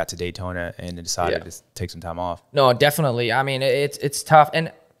 And then you got to Daytona and decided to take some time off. No, definitely. I mean, it's tough.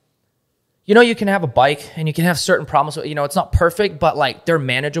 And, you can have a bike and you can have certain problems. It's not perfect, but like, they're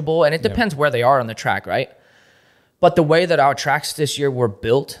manageable, and it depends where they are on the track, right? But the way that our tracks this year were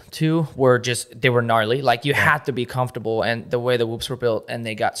built they were gnarly. Like, you had to be comfortable, and the way the whoops were built, and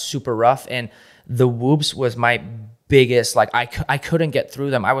they got super rough. And the whoops was my biggest, like, I couldn't get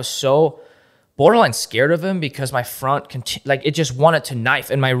through them. I was so borderline scared of them because my front, it just wanted to knife,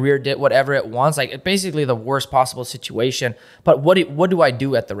 and my rear did whatever it wants. Like, basically the worst possible situation. But what do I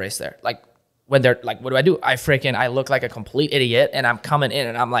do at the race there? Like, when they're like, what do? I look like a complete idiot, and I'm coming in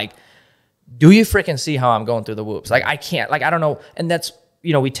and I'm like, do you freaking see how I'm going through the whoops? Like, I can't, like, I don't know. And that's,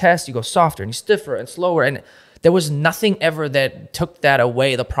 we test, you go softer and you stiffer and slower. And there was nothing ever that took that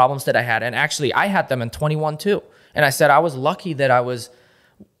away, the problems that I had. And actually, I had them in 21 too. And I said, I was lucky that I was,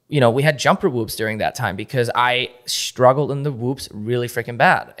 we had jumper whoops during that time, because I struggled in the whoops really freaking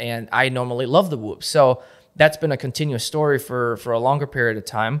bad. And I normally love the whoops. So that's been a continuous story for a longer period of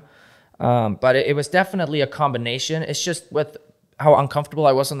time. But it was definitely a combination. It's just with how uncomfortable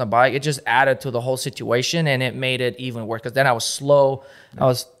I was on the bike, it just added to the whole situation, and it made it even worse, because then I was slow, I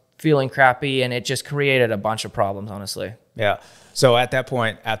was feeling crappy, and it just created a bunch of problems, honestly. Yeah. So at that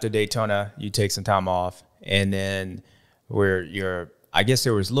point, after Daytona, you take some time off, and then I guess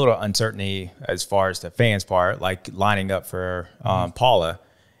there was a little uncertainty as far as the fans' part, like lining up for Paula,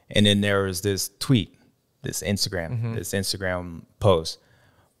 and then there was this tweet this Instagram post.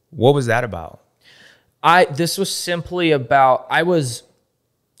 What was that about? This was simply about,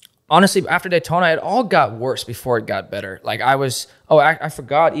 honestly, after Daytona, it all got worse before it got better. Like I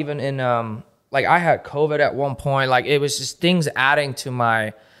forgot, even in, like I had COVID at one point. Like it was just things adding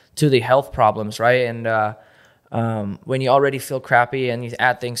to the health problems, right? And when you already feel crappy and you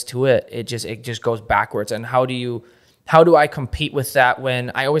add things to it, it just goes backwards. And how do I compete with that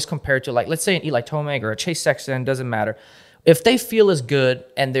when I always compare it to, like, let's say an Eli Tomac or a Chase Sexton, doesn't matter. If they feel as good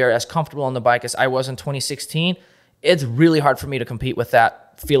and they're as comfortable on the bike as I was in 2016, it's really hard for me to compete with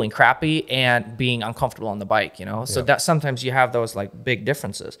that feeling crappy and being uncomfortable on the bike, you know? Yeah. So that sometimes you have those like big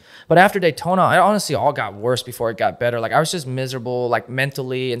differences. But after Daytona, it honestly all got worse before it got better. Like I was just miserable, like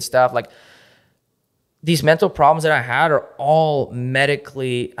mentally and stuff. Like these mental problems that I had are all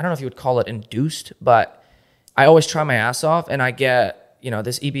medically, I don't know if you would call it induced, but I always try my ass off and I get, you know,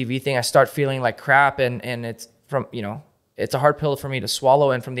 this EBV thing. I start feeling like crap and it's from, you know, it's a hard pill for me to swallow.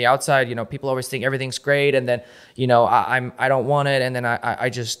 And from the outside, you know, people always think everything's great. And then, you know, I don't want it. And then I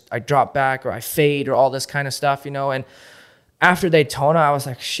drop back or I fade or all this kind of stuff, you know. And after Daytona, I was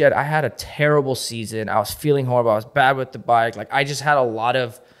like, shit, I had a terrible season. I was feeling horrible. I was bad with the bike. Like I just had a lot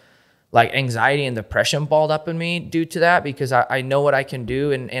of like anxiety and depression balled up in me due to that, because I know what I can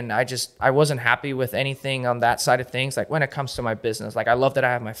do. And I wasn't happy with anything on that side of things. Like when it comes to my business, like I love that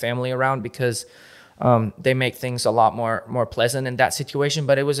I have my family around because they make things a lot more pleasant in that situation.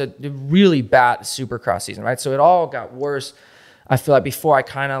 But it was a really bad Supercross season, right? So it all got worse. I feel like before I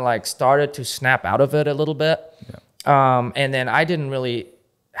kind of like started to snap out of it a little bit. Yeah. And then I didn't really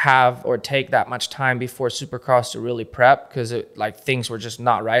have or take that much time before Supercross to really prep, because like things were just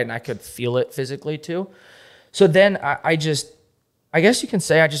not right and I could feel it physically too. So then I guess you can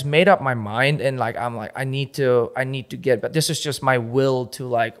say I just made up my mind and like I'm like I need to get, but this is just my will to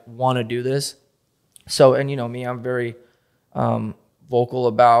like want to do this. So, and you know me, I'm very vocal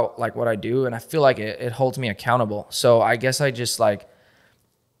about like what I do, and I feel like it holds me accountable. So I guess I just like,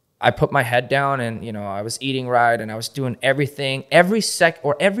 I put my head down and, you know, I was eating right and I was doing everything. Every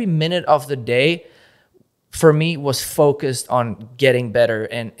minute of the day for me was focused on getting better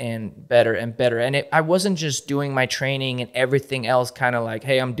and better and better. And I wasn't just doing my training and everything else kind of like,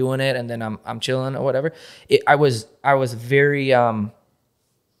 hey, I'm doing it and then I'm chilling or whatever. I was very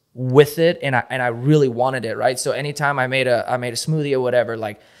with it, and I really wanted it, right? So anytime I made a smoothie or whatever,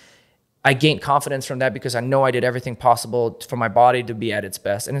 like I gained confidence from that because I know I did everything possible for my body to be at its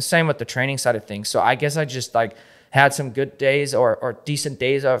best. And the same with the training side of things. So I guess I just like had some good days or decent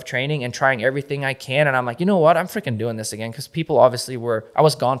days of training and trying everything I can. And I'm like, you know what? I'm freaking doing this again. Because people obviously I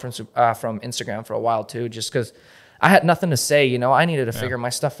was gone from Instagram for a while too, just because I had nothing to say, you know, I needed to figure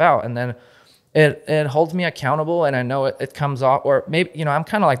my stuff out. And then it holds me accountable, and I know it comes off, or maybe, you know, I'm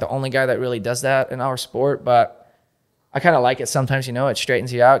kind of like the only guy that really does that in our sport, but I kind of like it sometimes, you know, it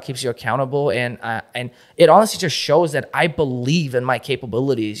straightens you out, keeps you accountable, and it honestly just shows that I believe in my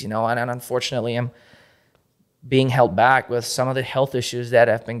capabilities, you know, and unfortunately I'm being held back with some of the health issues that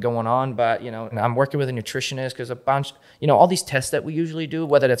have been going on. But, you know, I'm working with a nutritionist because a bunch, you know, all these tests that we usually do,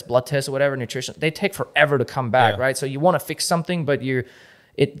 whether that's blood tests or whatever, nutrition, they take forever to come back, right? So you want to fix something, but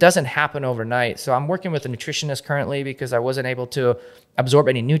it doesn't happen overnight. So I'm working with a nutritionist currently because I wasn't able to absorb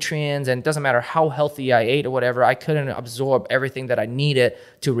any nutrients, and it doesn't matter how healthy I ate or whatever, I couldn't absorb everything that I needed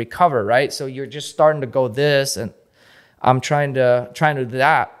to recover, right? So you're just starting to go this, and I'm trying to do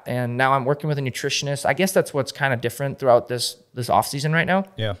that. And now I'm working with a nutritionist. I guess that's what's kind of different throughout this off season right now.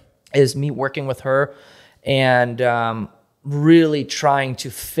 Yeah, is me working with her and really trying to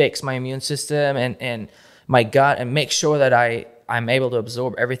fix my immune system and my gut, and make sure that I'm able to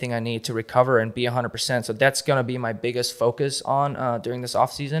absorb everything I need to recover and be 100%. So that's going to be my biggest focus on during this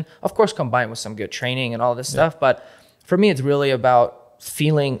off season. Of course, combined with some good training and all this stuff. But for me, it's really about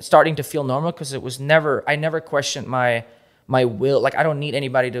starting to feel normal, because I never questioned my will. Like I don't need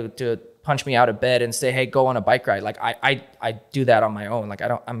anybody to punch me out of bed and say, hey, go on a bike ride. Like I do that on my own. Like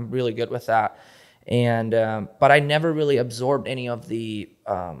I'm really good with that. And but I never really absorbed any of the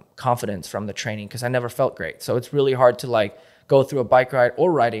confidence from the training, because I never felt great. So it's really hard to like go through a bike ride or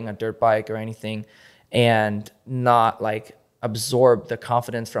riding a dirt bike or anything and not like absorb the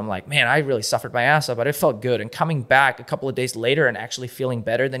confidence from like, man, I really suffered my ass off, but it felt good. And coming back a couple of days later and actually feeling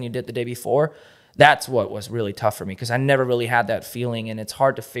better than you did the day before, that's what was really tough for me, because I never really had that feeling. And it's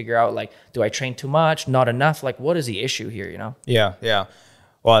hard to figure out, like, do I train too much, not enough? Like, what is the issue here, you know? Yeah.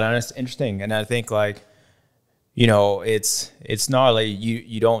 Well, that's interesting. And I think, like, you know, it's gnarly.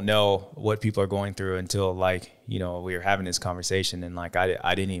 You don't know what people are going through until, like, you know, we were having this conversation, and like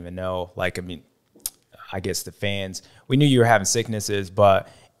I didn't even know. Like, I mean, I guess the fans, we knew you were having sicknesses, but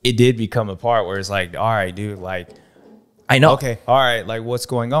it did become a part where it's like, all right, dude, like, I know. okay, all right, like what's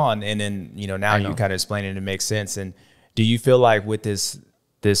going on? And then, you know, now you kind of explain it, it makes sense. And do you feel like with this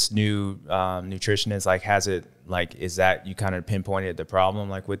new nutritionist, like, has it, like, is that you kind of pinpointed the problem,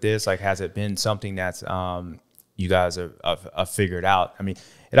 like with this, like, has it been something that's you guys have figured out? I mean,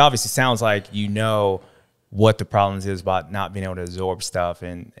 it obviously sounds like you know what the problems is about not being able to absorb stuff,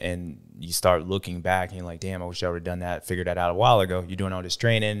 and you start looking back and you're like, damn, I wish I would have done that, figured that out a while ago. You're doing all this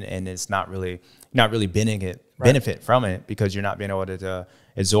training and it's not really benefit from it because you're not being able to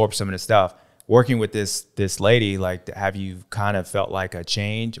absorb some of the stuff. Working with this lady, like, have you kind of felt like a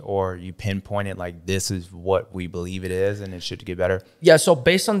change, or you pinpointed like this is what we believe it is and it should get better? Yeah, so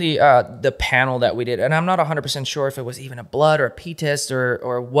based on the panel that we did, and I'm not 100% sure if it was even a blood or a pee test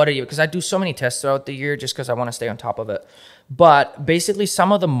or what are you, because I do so many tests throughout the year just because I want to stay on top of it. But basically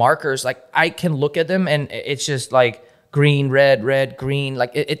some of the markers, like, I can look at them and it's just like green, red, green.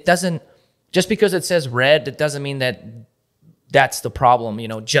 Like it doesn't, just because it says red, it doesn't mean that that's the problem, you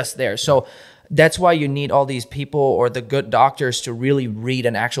know, just there. So that's why you need all these people or the good doctors to really read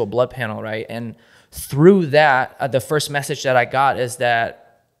an actual blood panel, right? And through that, the first message that I got is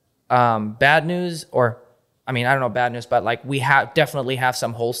that bad news, or I mean, I don't know bad news, but like we definitely have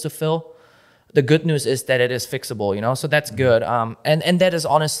some holes to fill. The good news is that it is fixable, you know, so that's good. And that is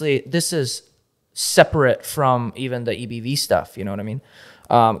honestly, this is separate from even the EBV stuff, you know what I mean?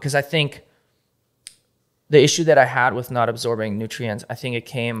 Because I think the issue that I had with not absorbing nutrients, I think it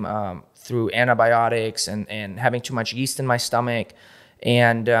came through antibiotics and having too much yeast in my stomach.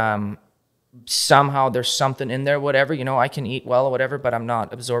 And somehow there's something in there, whatever, you know, I can eat well or whatever, but I'm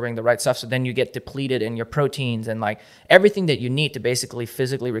not absorbing the right stuff. So then you get depleted in your proteins and like everything that you need to basically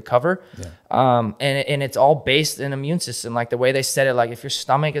physically recover. Yeah. And it's all based in immune system. Like the way they said it, like if your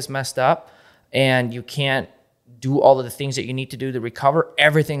stomach is messed up and you can't do all of the things that you need to do to recover,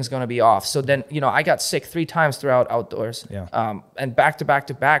 everything's going to be off. So then, you know, I got sick 3 times throughout outdoors. Yeah. And back to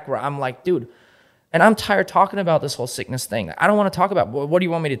back where I'm like, dude, and I'm tired talking about this whole sickness thing. I don't want to talk about, what do you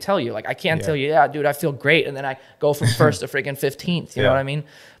want me to tell you? Like, I can't tell you, yeah, dude, I feel great. And then I go from first to freaking 15th, you know what I mean?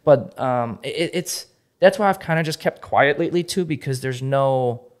 But that's why I've kind of just kept quiet lately too, because there's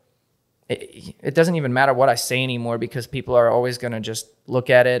it doesn't even matter what I say anymore, because people are always going to just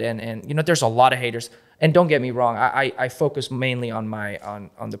look at it. And you know, there's a lot of haters. And don't get me wrong, I focus mainly on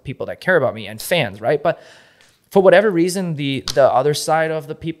the people that care about me and fans, right? But for whatever reason, the other side of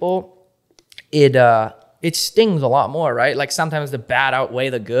the people, it stings a lot more, right? Like sometimes the bad outweigh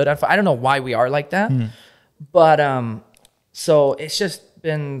the good. I don't know why we are like that, but so it's just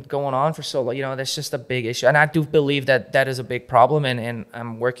been going on for so long. You know, that's just a big issue, and I do believe that is a big problem, and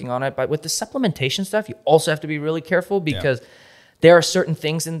I'm working on it. But with the supplementation stuff, you also have to be really careful, because there are certain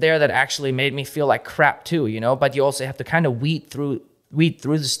things in there that actually made me feel like crap too, you know, but you also have to kind of weed through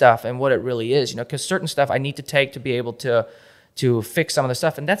the stuff and what it really is, you know, because certain stuff I need to take to be able to fix some of the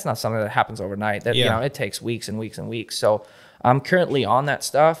stuff. And that's not something that happens overnight. That, you know, it takes weeks and weeks and weeks. So I'm currently on that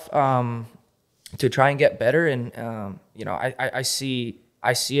stuff to try and get better. And, you know, I see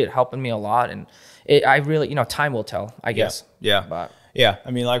it helping me a lot. And I really, you know, time will tell, I guess. Yeah. But yeah. I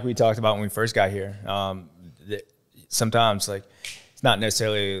mean, like we talked about when we first got here, sometimes like it's not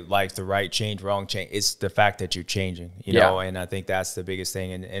necessarily like the right change, wrong change. It's the fact that you're changing, you know, and I think that's the biggest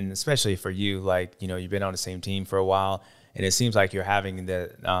thing. And especially for you, like, you know, you've been on the same team for a while, and it seems like you're having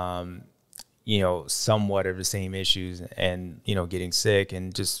the, you know, somewhat of the same issues and, you know, getting sick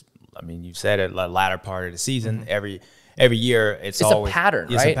and just, I mean, you said it, the latter part of the season, every year, it's always a pattern,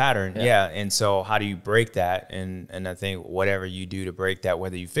 right? It's a pattern. Yeah. And so how do you break that? And I think whatever you do to break that,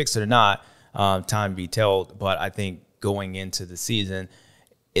 whether you fix it or not, time be told. But I think going into the season,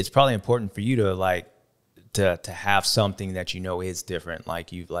 it's probably important for you to like to have something that you know is different.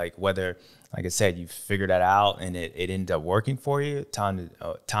 Like you've whether, like I said, you figured that out and it ended up working for you. Time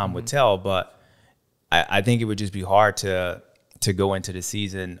would tell. But I think it would just be hard to go into the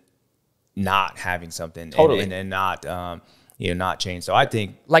season not having something and not you know, not change. So I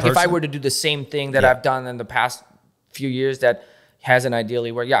think like if I were to do the same thing that I've done in the past few years that hasn't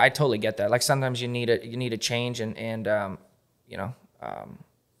ideally worked. Yeah, I totally get that. Like sometimes you need a change and you know,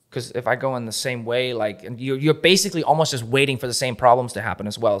 because if I go in the same way, like you're basically almost just waiting for the same problems to happen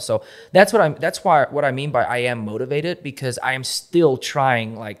as well. So that's what I mean by I am motivated, because I am still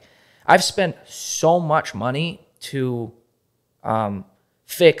trying. Like I've spent so much money to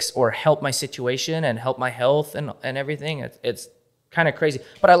fix or help my situation and help my health and everything. It's kind of crazy,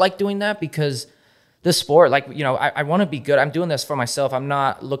 but I like doing that because the sport, like, you know, I want to be good. I'm doing this for myself. I'm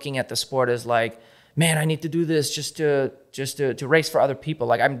not looking at the sport as like, man, I need to do this just to race for other people.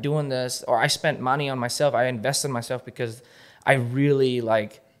 Like I'm doing this, or I spent money on myself. I invest in myself because I really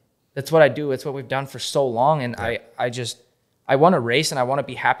like that's what I do. It's what we've done for so long. And I want to race and I want to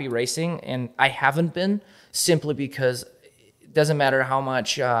be happy racing. And I haven't been, simply because it doesn't matter how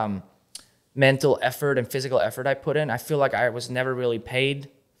much mental effort and physical effort I put in. I feel like I was never really paid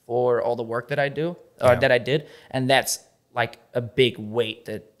for all the work that I do, that I did. And that's like a big weight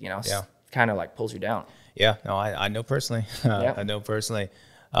that, you know, kind of like pulls you down. Yeah, no, I know personally. I know personally.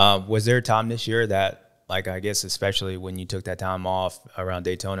 Was there a time this year that, like, I guess especially when you took that time off around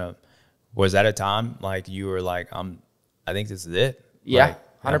Daytona, was that a time like you were like, I think this is it? Yeah,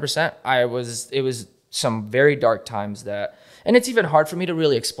 like, 100%. It was some very dark times that, and it's even hard for me to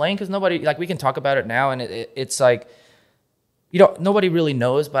really explain because nobody, like, we can talk about it now and it's like, you know, nobody really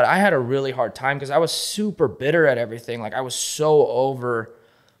knows, but I had a really hard time because I was super bitter at everything. Like, I was so over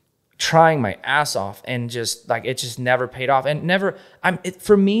trying my ass off and just like, it just never paid off. And never,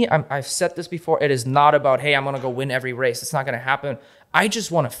 for me, I've said this before, it is not about, hey, I'm going to go win every race. It's not going to happen. I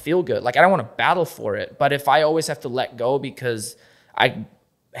just want to feel good. Like, I don't want to battle for it. But if I always have to let go because I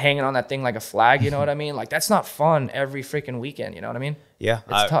hanging on that thing like a flag, you know what I mean? Like, that's not fun every freaking weekend. You know what I mean? Yeah.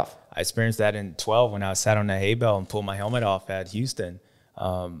 It's tough. I experienced that in 12 when I sat on the hay bale and pulled my helmet off at Houston.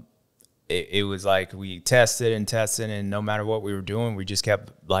 It was like we tested and no matter what we were doing, we just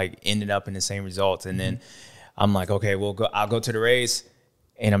kept like ending up in the same results. And then I'm like, okay, I'll go to the race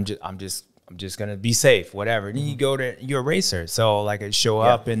and I'm just gonna be safe, whatever. And then you're a racer. So like I show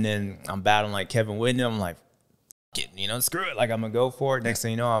up and then I'm battling like Kevin Whitney. I'm like, you know, screw it. Like, I'm gonna go for it. Next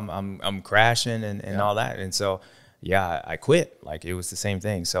thing you know, I'm crashing and all that. And so, yeah, I quit. Like, it was the same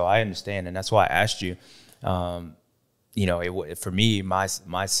thing. So I understand. And that's why I asked you, you know, for me,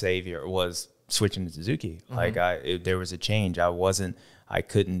 my savior was switching to Suzuki. Like, there was a change. I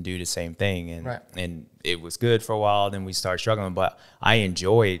couldn't do the same thing. And it was good for a while. Then we started struggling, but I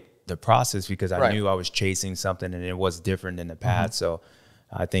enjoyed the process because I knew I was chasing something and it was different than the past. So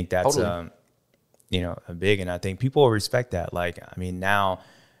I think that's, you know, big. And I think people will respect that. Like, I mean, now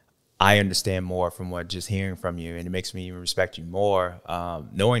I understand more from what just hearing from you, and it makes me even respect you more,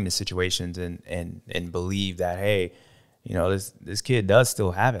 knowing the situations and believe that, hey, you know, this kid does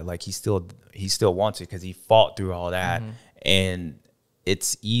still have it. Like, he still wants it because he fought through all that. And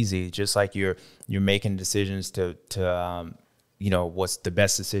it's easy, just like you're making decisions to you know, what's the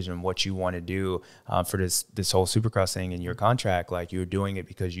best decision, what you want to do for this whole Supercross thing in your contract. Like, you're doing it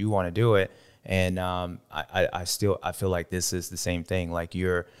because you want to do it. And I feel like this is the same thing. Like,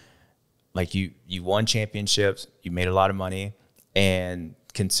 you won championships, you made a lot of money, and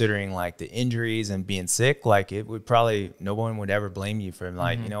considering like the injuries and being sick, like, it would probably, no one would ever blame you for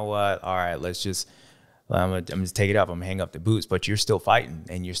like, you know what, all right, let's just, I'm just take it up, I'm gonna hang up the boots. But you're still fighting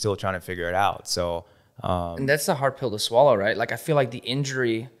and you're still trying to figure it out. So and that's the hard pill to swallow, right? Like, I feel like the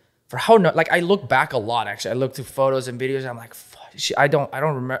injury, for how like, I look back a lot, actually. I look through photos and videos and I'm like, I don't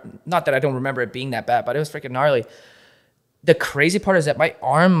remember, not that I don't remember it being that bad, but it was freaking gnarly. The crazy part is that my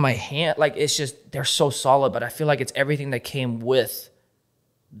arm, my hand, like, it's just, they're so solid, but I feel like it's everything that came with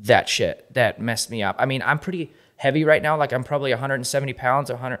that shit that messed me up. I mean, I'm pretty heavy right now. Like, I'm probably 170 pounds,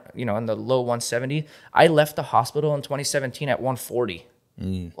 100, you know, in the low 170. I left the hospital in 2017 at 140.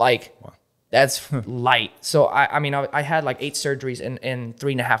 Like, wow. That's light. So I mean, I had like 8 surgeries in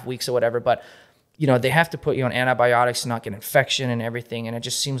 3.5 weeks or whatever, but you know, they have to put you on antibiotics to not get infection and everything. And it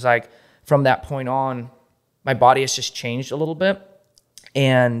just seems like from that point on, my body has just changed a little bit,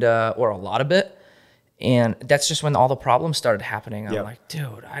 and or a lot of bit. And that's just when all the problems started happening. I'm like,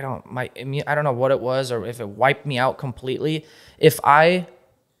 dude, I don't know what it was, or if it wiped me out completely. If I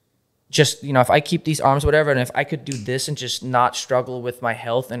just, you know, if I keep these arms, whatever, and if I could do this and just not struggle with my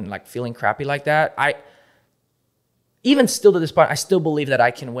health and like feeling crappy like that, even still to this point, I still believe that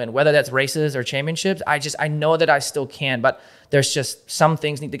I can win, whether that's races or championships. I know that I still can, but there's just some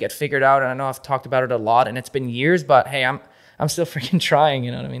things need to get figured out. And I know I've talked about it a lot and it's been years, but hey, I'm still freaking trying,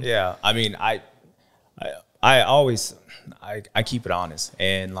 you know what I mean? Yeah. I mean, I always keep it honest,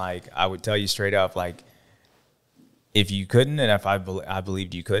 and like, I would tell you straight up, like, if you couldn't, and if I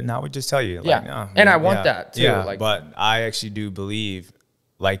believed you couldn't, I would just tell you, like, no. And I want that too. Yeah. Like, but I actually do believe,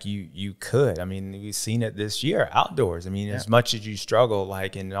 like, you could. I mean, we've seen it this year outdoors. I mean, as much as you struggle,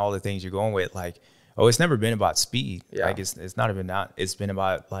 like, in all the things you're going with, like, it's never been about speed. Like, it's not even that. It's been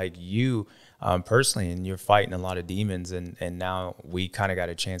about like you personally, and you're fighting a lot of demons, and now we kind of got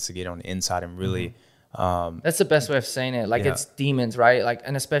a chance to get on the inside and really. That's the best way of saying it. Like, it's demons, right? Like,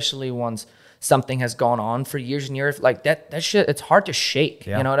 and especially once something has gone on for years and years, like that shit, it's hard to shake.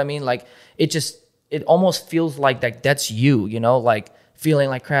 You know what I mean? Like, it almost feels like that's you, you know, like feeling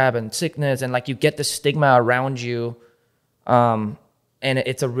like crap and sickness, and like you get the stigma around you. And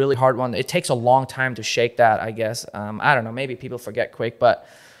it's a really hard one. It takes a long time to shake that, I guess. I don't know, maybe people forget quick, but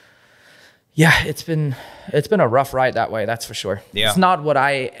Yeah, it's been a rough ride that way. That's for sure. Yeah. It's not what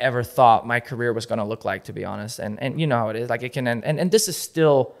I ever thought my career was going to look like, to be honest. And you know how it is. Like it can end, and this is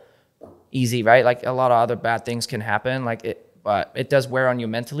still easy, right? Like a lot of other bad things can happen. But it does wear on you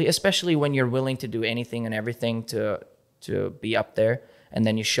mentally, especially when you're willing to do anything and everything to be up there, and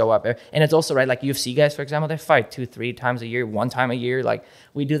then you show up. And it's also, right, like UFC guys, for example, they fight 2-3 times a year, 1 time a year. Like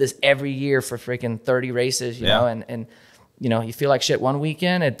we do this every year for freaking 30 races, you know, and you know, you feel like shit one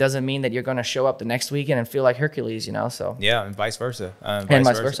weekend, it doesn't mean that you're going to show up the next weekend and feel like Hercules, you know? So yeah, and vice versa.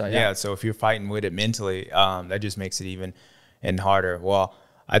 Vice versa, yeah. So if you're fighting with it mentally, that just makes it even and harder. Well,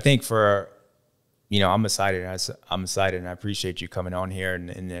 I think you know, I'm excited. I'm excited, and I appreciate you coming on here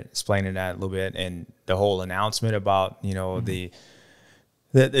and explaining that a little bit, and the whole announcement about, you know, the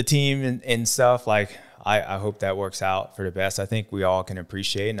team and stuff. Like, I hope that works out for the best. I think we all can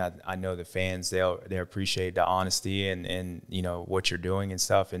appreciate, and I know the fans, they appreciate the honesty and you know what you're doing and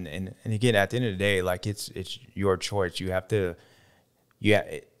stuff. And again, at the end of the day, like it's your choice. You have to.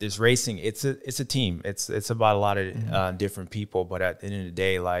 Yeah, this racing, it's a team. It's about a lot of different people, but at the end of the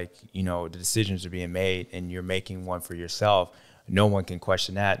day, like, you know, the decisions are being made, and you're making one for yourself. No one can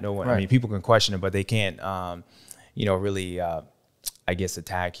question that. No one. Right. I mean, people can question it, but they can't, you know, really, I guess,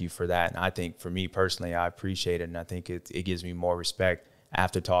 attack you for that. And I think for me personally, I appreciate it, and I think it gives me more respect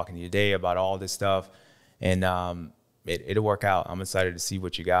after talking to you today about all this stuff, and it'll work out. I'm excited to see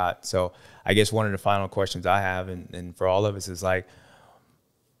what you got. So I guess one of the final questions I have, and for all of us, is like,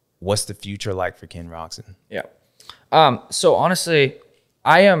 what's the future like for KEN ROCZEN? Yeah. So honestly,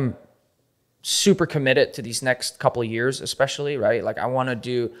 I am super committed to these next couple of years, especially, right? Like I want to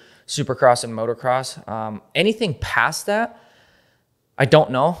do Supercross and motocross. Anything past that, I don't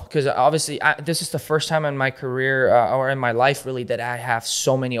know, because obviously this is the first time in my career or in my life really that I have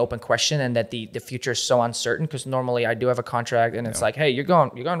so many open questions, and that the future is so uncertain, because normally I do have a contract and it's like, hey, you're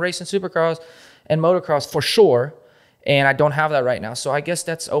going race in Supercross and motocross for sure. And I don't have that right now. So I guess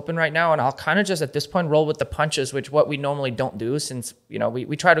that's open right now. And I'll kind of just at this point roll with the punches, which what we normally don't do, since, you know,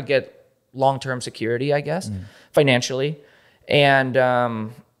 we try to get long-term security, I guess, financially. And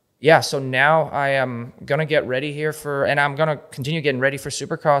yeah, so now I am going to get ready here and I'm going to continue getting ready for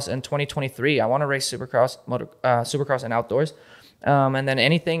Supercross in 2023. I want to race Supercross and outdoors. And then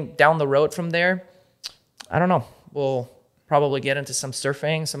anything down the road from there, I don't know. We'll probably get into some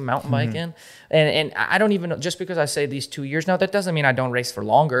surfing, some mountain biking. And I don't even know, just because I say these 2 years now, that doesn't mean I don't race for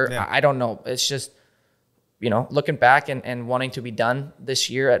longer. Yeah. I don't know. It's just, you know, looking back and wanting to be done this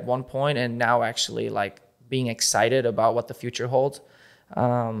year at one point, and now actually like being excited about what the future holds.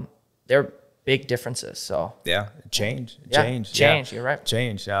 They're big differences. So yeah, change. You're right.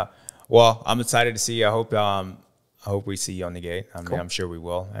 Change. Well, I'm excited to see you. I hope we see you on the gate. I mean, I'm sure we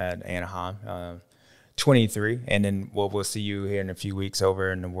will at Anaheim. 23, and then we'll see you here in a few weeks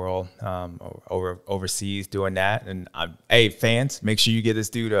over in the world, overseas doing that. And hey, fans, make sure you give this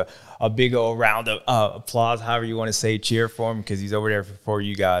dude a big old round of applause, however you want to say, cheer for him, because he's over there for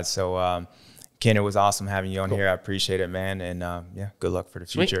you guys. So Ken, it was awesome having you on here. I appreciate it, man. And yeah, good luck for the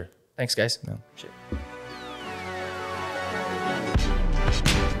future. Thanks, guys. Yeah. Shit.